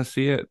it. We want to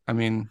see it. I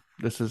mean,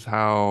 this is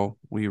how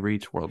we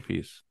reach world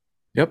peace.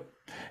 Yep.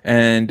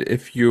 And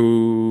if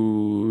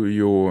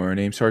your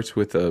name starts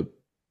with a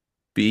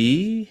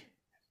B,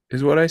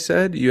 is what I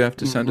said, you have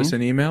to send us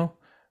an email.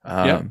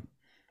 Yep.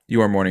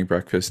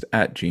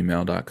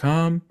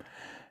 yourmorningbreakfast@gmail.com.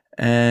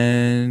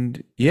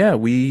 And yeah,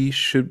 we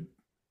should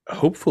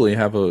hopefully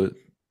have a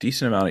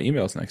decent amount of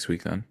emails next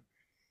week then.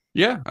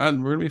 Yeah,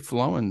 we're gonna be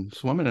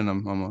swimming in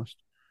them almost.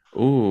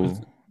 Ooh,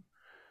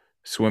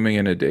 swimming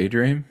in a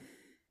daydream.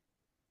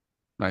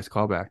 Nice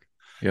callback.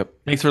 Yep.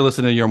 Thanks for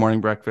listening to Your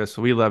Morning Breakfast.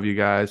 We love you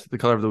guys. The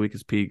color of the week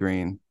is pea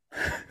green.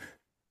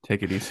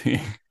 Take it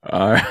easy.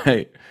 All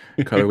right.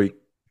 Color week.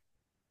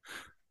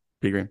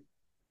 Pea green.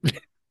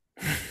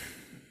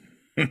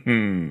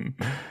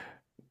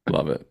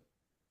 Love it.